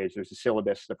course page. There's a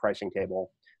syllabus, the pricing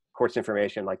table, course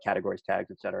information like categories,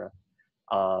 tags, etc.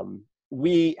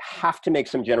 We have to make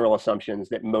some general assumptions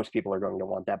that most people are going to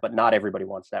want that, but not everybody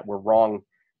wants that. We're wrong.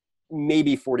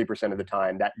 Maybe 40% of the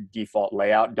time that default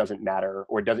layout doesn't matter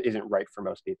or isn't right for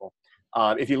most people.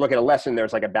 If you look at a lesson,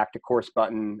 there's like a back to course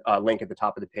button, link at the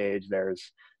top of the page.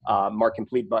 There's mark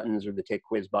complete buttons or the take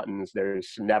quiz buttons.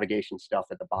 There's some navigation stuff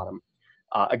at the bottom.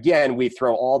 Again, we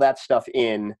throw all that stuff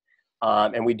in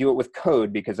and we do it with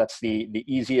code because that's the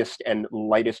easiest and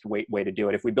lightest way to do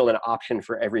it. If we build an option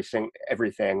for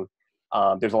everything,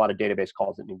 there's a lot of database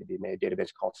calls that need to be made. Database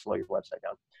calls slow your website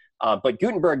down. But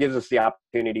Gutenberg gives us the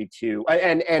opportunity to,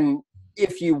 and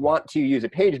if you want to use a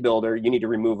page builder, you need to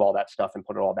remove all that stuff and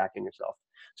put it all back in yourself.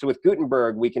 So with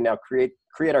Gutenberg, we can now create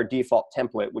our default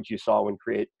template, which you saw when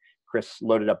Chris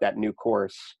loaded up that new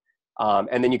course.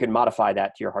 And then you can modify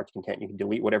that to your heart's content. You can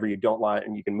delete whatever you don't want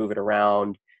and you can move it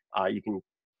around. You can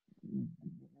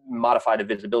modify the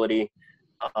visibility.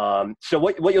 So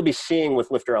what you'll be seeing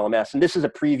with Lifter LMS, and this is a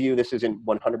preview, this isn't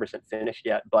 100% finished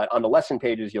yet, but on the lesson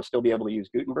pages, you'll still be able to use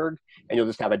Gutenberg and you'll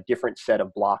just have a different set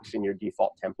of blocks in your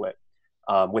default template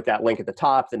with that link at the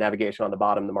top, the navigation on the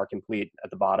bottom, the mark complete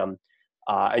at the bottom.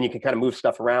 And you can kind of move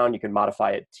stuff around. You can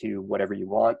modify it to whatever you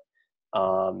want.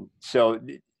 So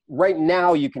right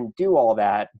now you can do all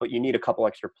that, but you need a couple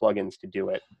extra plugins to do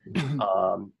it.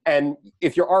 And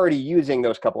if you're already using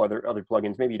those couple other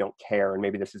plugins, maybe you don't care and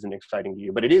maybe this isn't exciting to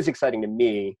you, but it is exciting to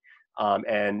me.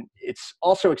 And it's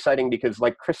also exciting because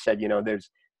like Chris said,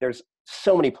 there's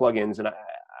so many plugins and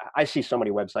I see so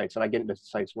many websites and I get into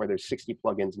sites where there's 60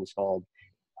 plugins installed,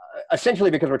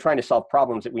 essentially because we're trying to solve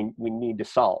problems that we need to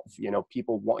solve.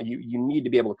 People want, you need to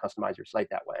be able to customize your site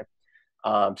that way.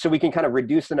 So we can kind of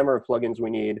reduce the number of plugins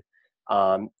we need,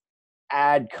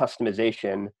 add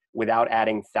customization without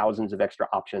adding thousands of extra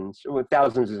options. Well,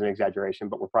 thousands is an exaggeration,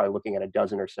 but we're probably looking at a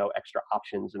dozen or so extra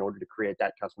options in order to create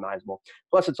that customizable.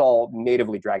 Plus, it's all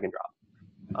natively drag and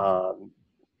drop.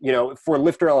 For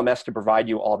Lifter LMS to provide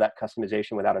you all that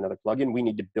customization without another plugin, we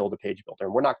need to build a page builder.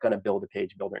 And we're not going to build a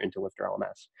page builder into Lifter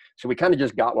LMS. So we kind of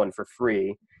just got one for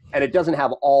free. And it doesn't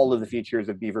have all of the features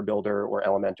of Beaver Builder or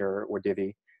Elementor or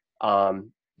Divi.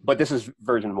 But this is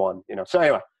version 1, So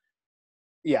anyway,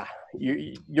 yeah,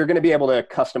 you're going to be able to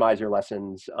customize your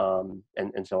lessons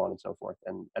and so on and so forth.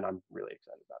 And I'm really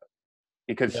excited about it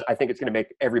because I think it's going to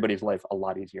make everybody's life a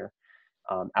lot easier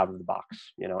out of the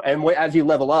box, And as you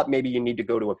level up, maybe you need to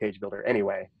go to a page builder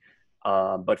anyway.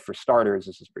 But for starters,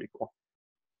 this is pretty cool.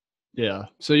 Yeah.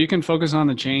 So you can focus on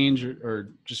the change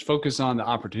or just focus on the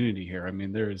opportunity here. I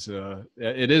mean,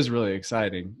 it is really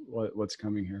exciting what's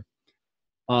coming here.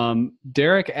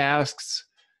 Derek asks,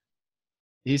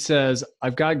 he says,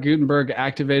 I've got Gutenberg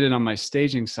activated on my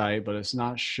staging site, but it's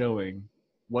not showing.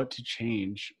 What to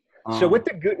change? So with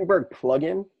the Gutenberg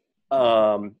plugin,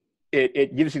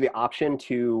 it gives you the option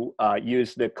to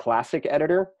use the classic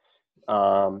editor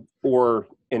or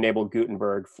enable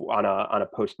Gutenberg on a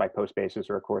post by post basis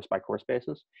or a course by course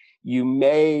basis. You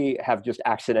may have just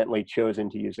accidentally chosen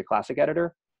to use the classic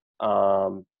editor.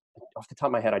 Off the top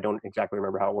of my head, I don't exactly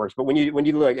remember how it works, but when you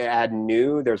look at add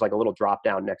new, there's like a little drop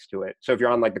down next to it. So if you're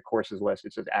on like the courses list,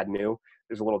 it says add new,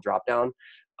 there's a little drop down.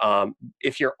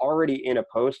 If you're already in a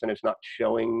post and it's not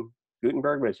showing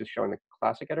Gutenberg, but it's just showing the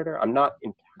classic editor, I'm not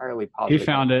entirely positive. He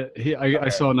found it. I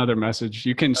saw another message.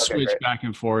 You can switch back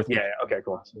and forth. Yeah. Okay,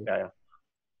 cool. Yeah.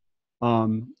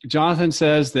 Jonathan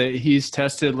says that he's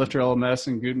tested Lifter LMS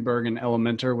and Gutenberg and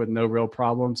Elementor with no real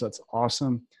problems. That's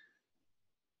awesome.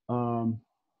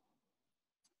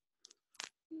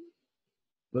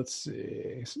 Let's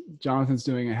see. Jonathan's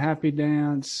doing a happy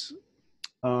dance.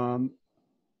 I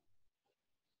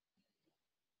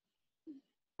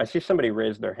see somebody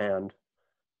raise their hand.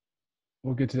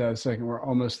 We'll get to that in a second. We're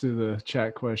almost through the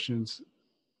chat questions.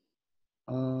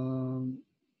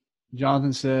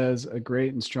 Jonathan says a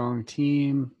great and strong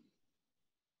team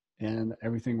and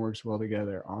everything works well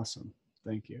together. Awesome.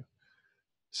 Thank you.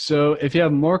 So if you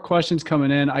have more questions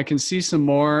coming in, I can see some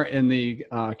more in the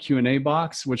Q&A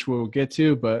box, which we'll get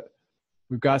to, but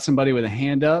we've got somebody with a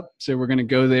hand up. So we're going to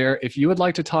go there. If you would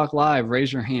like to talk live,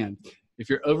 raise your hand. If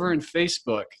you're over in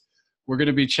Facebook, we're going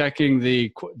to be checking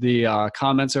the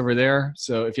comments over there.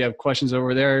 So if you have questions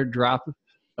over there, drop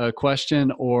a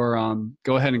question or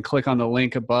go ahead and click on the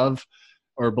link above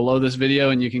or below this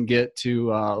video and you can get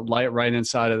to right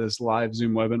inside of this live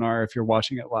Zoom webinar if you're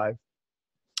watching it live.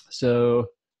 So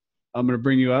I'm going to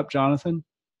bring you up, Jonathan.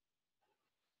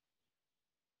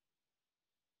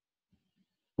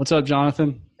 What's up,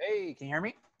 Jonathan? Hey, can you hear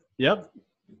me? Yep.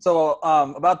 So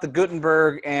about the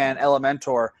Gutenberg and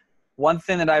Elementor, one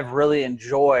thing that I've really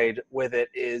enjoyed with it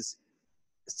is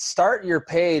start your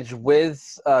page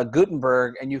with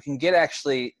Gutenberg and you can get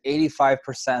actually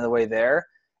 85% of the way there.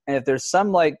 And if there's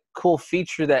some like cool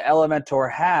feature that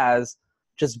Elementor has,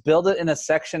 just build it in a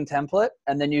section template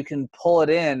and then you can pull it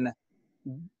in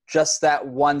just that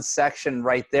one section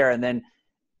right there. And then,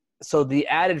 so the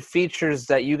added features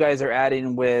that you guys are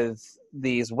adding with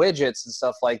these widgets and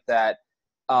stuff like that,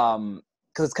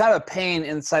 because it's kind of a pain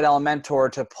inside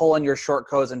Elementor to pull in your short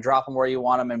codes and drop them where you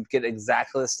want them and get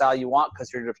exactly the style you want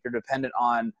because you're dependent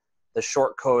on the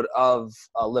short code of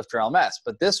Lifter LMS.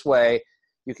 But this way,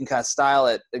 you can kind of style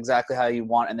it exactly how you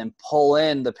want and then pull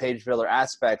in the page builder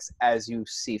aspects as you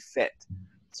see fit.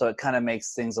 So it kind of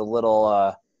makes things a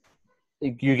little,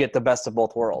 you get the best of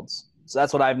both worlds. So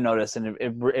that's what I've noticed, and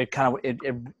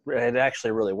it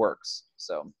actually really works.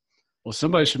 So, well,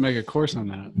 somebody should make a course on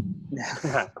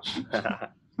that.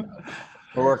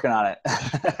 We're working on it.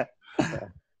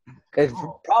 The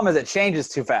problem is it changes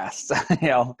too fast. You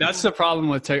know, that's the problem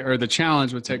with the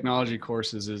challenge with technology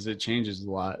courses is it changes a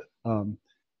lot.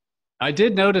 I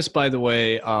did notice, by the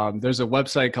way, there's a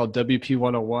website called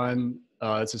WP101.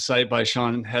 It's a site by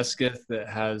Sean Hesketh that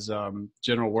has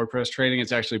general WordPress training.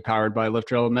 It's actually powered by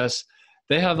Lifter LMS.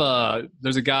 They have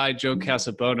there's a guy, Joe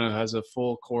Casabona, who has a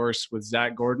full course with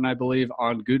Zach Gordon, I believe,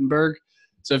 on Gutenberg.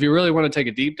 So if you really want to take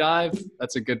a deep dive,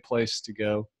 that's a good place to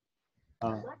go.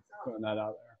 Putting that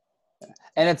out there.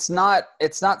 And it's not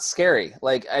scary.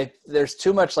 Like there's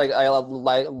too much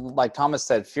like Thomas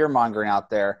said, fear mongering out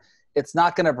there. It's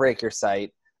not going to break your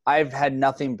site. I've had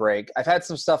nothing break. I've had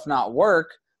some stuff not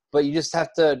work, but you just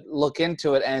have to look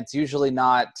into it, and it's usually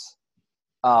not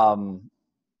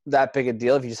that big a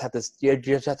deal. If you just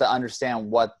have to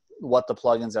understand what the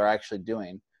plugins are actually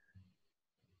doing.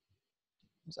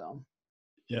 So,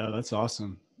 yeah, that's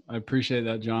awesome. I appreciate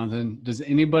that, Jonathan. Does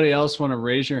anybody else want to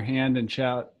raise your hand and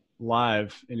chat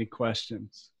live? Any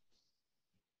questions?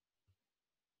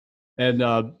 And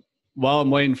while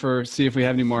I'm waiting see if we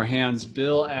have any more hands,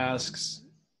 Bill asks,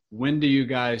 when do you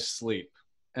guys sleep?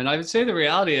 And I would say the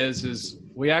reality is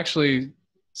we actually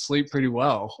sleep pretty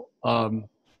well.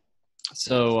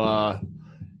 So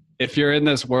if you're in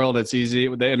this world, it's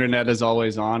easy. The internet is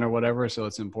always on or whatever. So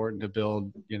it's important to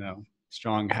build,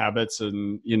 strong habits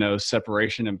and,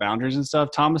 separation and boundaries and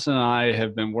stuff. Thomas and I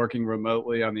have been working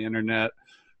remotely on the internet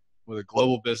with a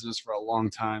global business for a long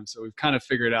time. So we've kind of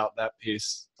figured out that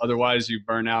piece. Otherwise you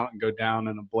burn out and go down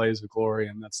in a blaze of glory.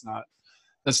 And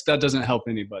that doesn't help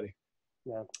anybody.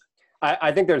 Yeah.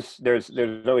 I think there's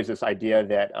always this idea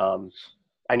that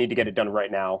I need to get it done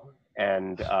right now.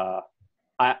 And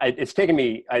it's taken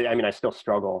me, I mean, I still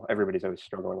struggle. Everybody's always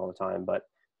struggling all the time, but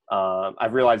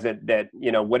I've realized that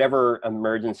whatever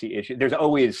emergency issue, there's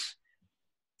always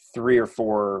 3,000 or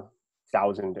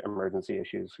 4,000 emergency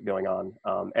issues going on.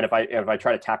 And if I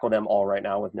try to tackle them all right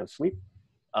now with no sleep,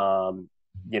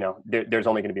 there's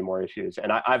only going to be more issues.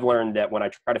 And I've learned that when I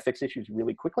try to fix issues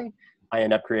really quickly, I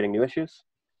end up creating new issues.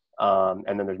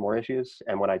 And then there's more issues.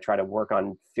 And when I try to work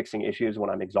on fixing issues when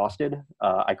I'm exhausted,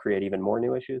 I create even more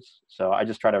new issues. So I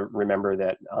just try to remember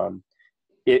that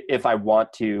if I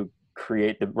want to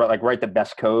create write the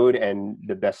best code and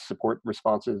the best support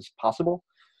responses possible,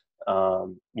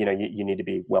 you need to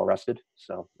be well rested.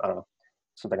 So I don't know.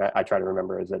 Something I try to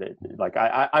remember is that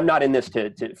I'm not in this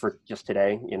for just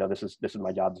today. This is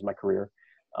my job. This is my career.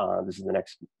 This is the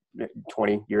next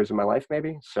 20 years of my life,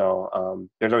 maybe. So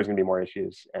there's always going to be more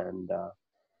issues, and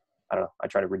I don't know. I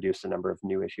try to reduce the number of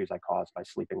new issues I cause by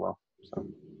sleeping well. So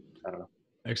I don't know.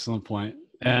 Excellent point.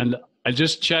 And I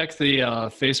just checked the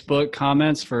Facebook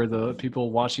comments for the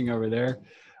people watching over there.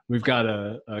 We've got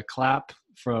a clap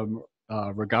from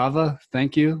Regava.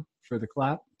 Thank you for the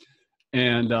clap.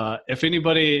 And if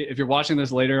you're watching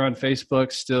this later on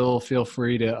Facebook, still feel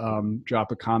free to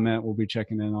drop a comment. We'll be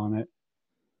checking in on it.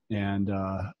 And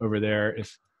over there,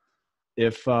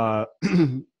 if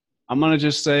I'm going to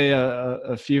just say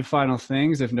a few final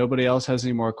things. If nobody else has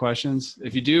any more questions,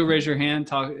 if you do, raise your hand,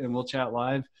 talk, and we'll chat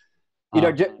live.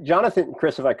 Jonathan,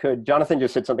 Chris, if I could, Jonathan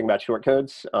just said something about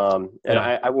shortcodes, and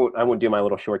I won't do my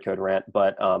little shortcode rant,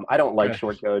 but I don't like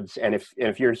shortcodes. And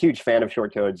if you're a huge fan of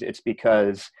shortcodes, it's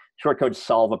because shortcodes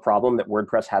solve a problem that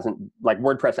WordPress hasn't, like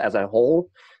WordPress as a whole,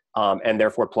 and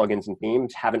therefore plugins and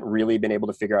themes haven't really been able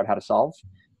to figure out how to solve.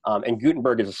 And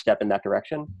Gutenberg is a step in that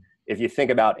direction. If you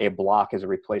think about a block as a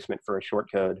replacement for a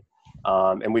shortcode,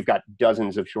 and we've got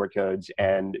dozens of shortcodes,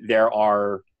 and there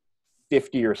are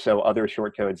 50 or so other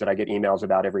shortcodes that I get emails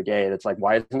about every day. That's like,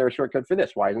 why isn't there a shortcode for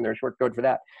this? Why isn't there a shortcode for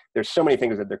that? There's so many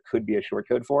things that there could be a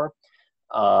shortcode for.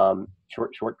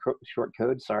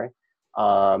 Shortcode, sorry.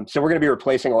 So we're going to be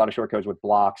replacing a lot of shortcodes with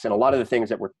blocks, and a lot of the things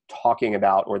that we're talking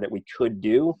about or that we could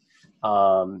do,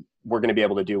 we're going to be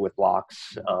able to do with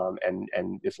blocks, and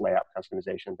this layout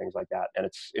customization, things like that. And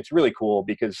it's really cool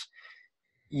because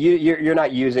you're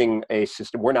not using a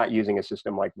system. We're not using a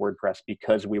system like WordPress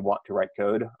because we want to write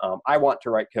code. I want to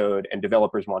write code, and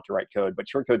developers want to write code, but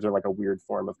shortcodes are like a weird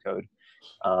form of code.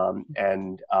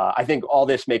 I think all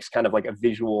this makes kind of like a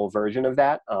visual version of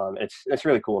that. It's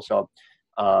really cool. So,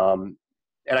 and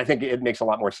I think it makes a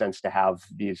lot more sense to have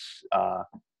these.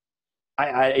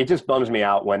 It just bums me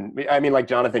out when, I mean, like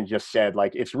Jonathan just said,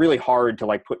 like it's really hard to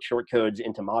like put shortcodes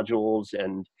into modules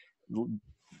and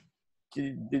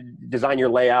design your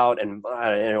layout and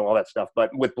all that stuff.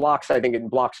 But with blocks, I think in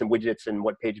blocks and widgets and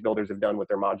what page builders have done with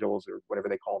their modules or whatever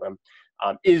they call them,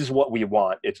 is what we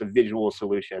want. It's a visual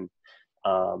solution.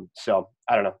 So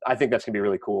I don't know. I think that's gonna be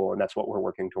really cool, and that's what we're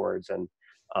working towards. And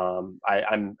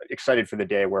I'm excited for the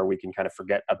day where we can kind of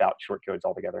forget about shortcodes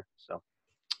altogether. So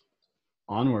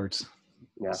onwards.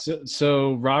 Yeah.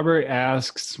 So Robert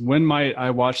asks, when might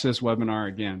I watch this webinar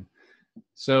again?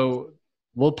 So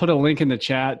we'll put a link in the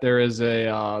chat. There's a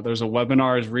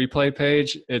webinars replay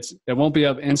page. It won't be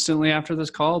up instantly after this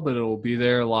call, but it will be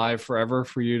there live forever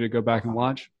for you to go back and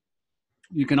watch.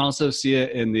 You can also see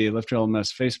it in the Lifter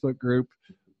LMS Facebook group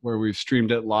where we've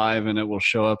streamed it live, and it will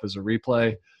show up as a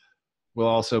replay. We'll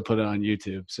also put it on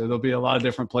YouTube. So there'll be a lot of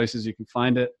different places you can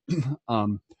find it.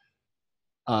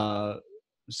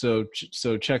 So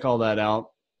check all that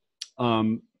out.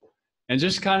 And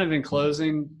just kind of in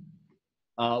closing,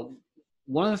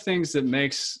 one of the things that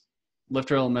makes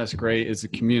Lifter LMS great is the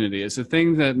community. It's the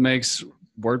thing that makes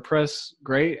WordPress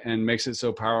great and makes it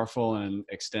so powerful and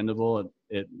extendable.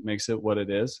 It makes it what it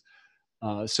is.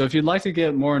 So if you'd like to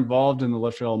get more involved in the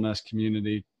Lifter LMS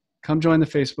community, come join the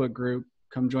Facebook group,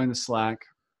 come join the Slack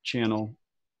channel.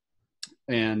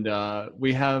 And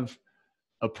we have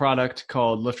a product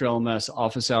called Lifter LMS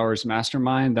Office Hours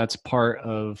Mastermind. That's part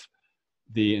of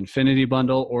the Infinity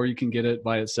bundle, or you can get it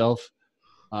by itself.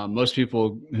 Most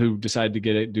people who decide to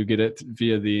get it do get it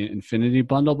via the Infinity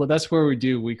bundle, but that's where we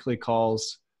do weekly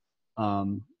calls.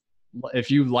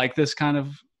 If you like this kind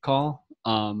of call,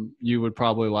 you would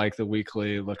probably like the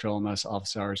weekly Lifter LMS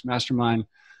Office Hours Mastermind.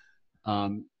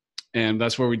 And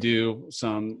that's where we do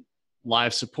some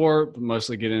live support, but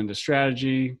mostly get into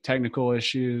strategy, technical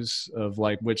issues of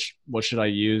like what should I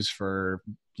use for,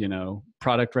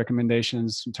 product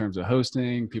recommendations in terms of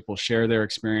hosting. People share their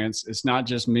experience. It's not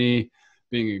just me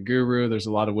being a guru. There's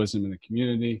a lot of wisdom in the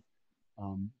community.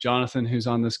 Jonathan, who's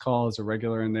on this call, is a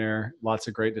regular in there. Lots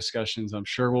of great discussions. I'm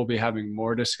sure we'll be having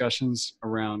more discussions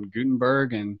around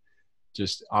Gutenberg and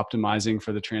just optimizing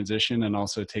for the transition and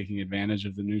also taking advantage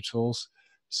of the new tools.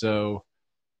 So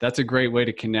that's a great way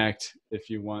to connect if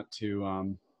you want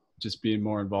to just be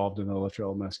more involved in the Lifter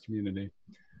LMS community.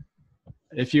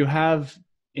 If you have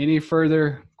any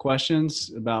further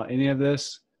questions about any of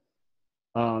this,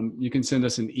 you can send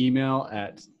us an email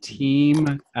at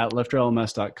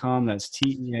team@lifterlms.com. That's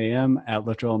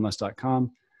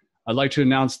team@lifterlms.com. I'd like to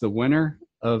announce the winner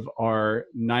of our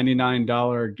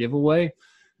 $99 giveaway.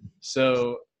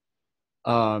 So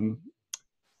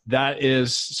that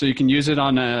is, so you can use it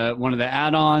on one of the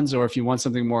add-ons, or if you want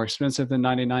something more expensive than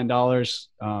 $99,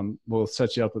 we'll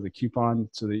set you up with a coupon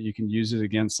so that you can use it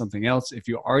against something else. If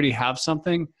you already have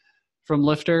something from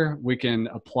Lifter, we can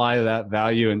apply that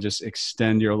value and just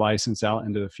extend your license out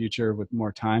into the future with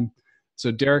more time.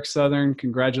 So Derek Southern,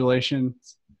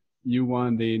 congratulations. you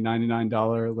won the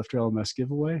 $99 Lifter LMS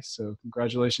giveaway. So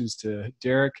congratulations to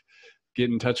Derek. Get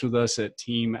in touch with us at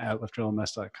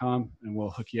team@lifterlms.com and we'll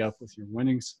hook you up with your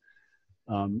winnings.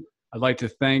 I'd like to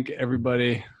thank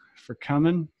everybody for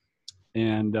coming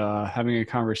and having a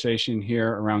conversation here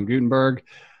around Gutenberg.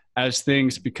 As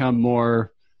things become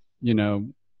more,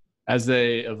 as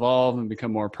they evolve and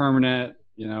become more permanent,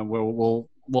 we'll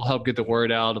help get the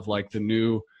word out of like the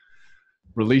new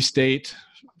release date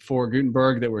for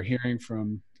Gutenberg that we're hearing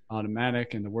from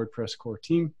Automatic and the WordPress core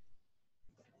team.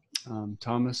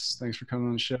 Thomas, thanks for coming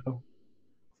on the show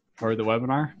or the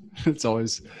webinar. It's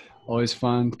always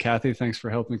fun. Kathy, thanks for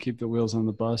helping keep the wheels on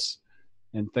the bus.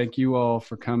 And thank you all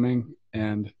for coming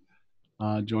and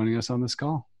joining us on this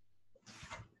call.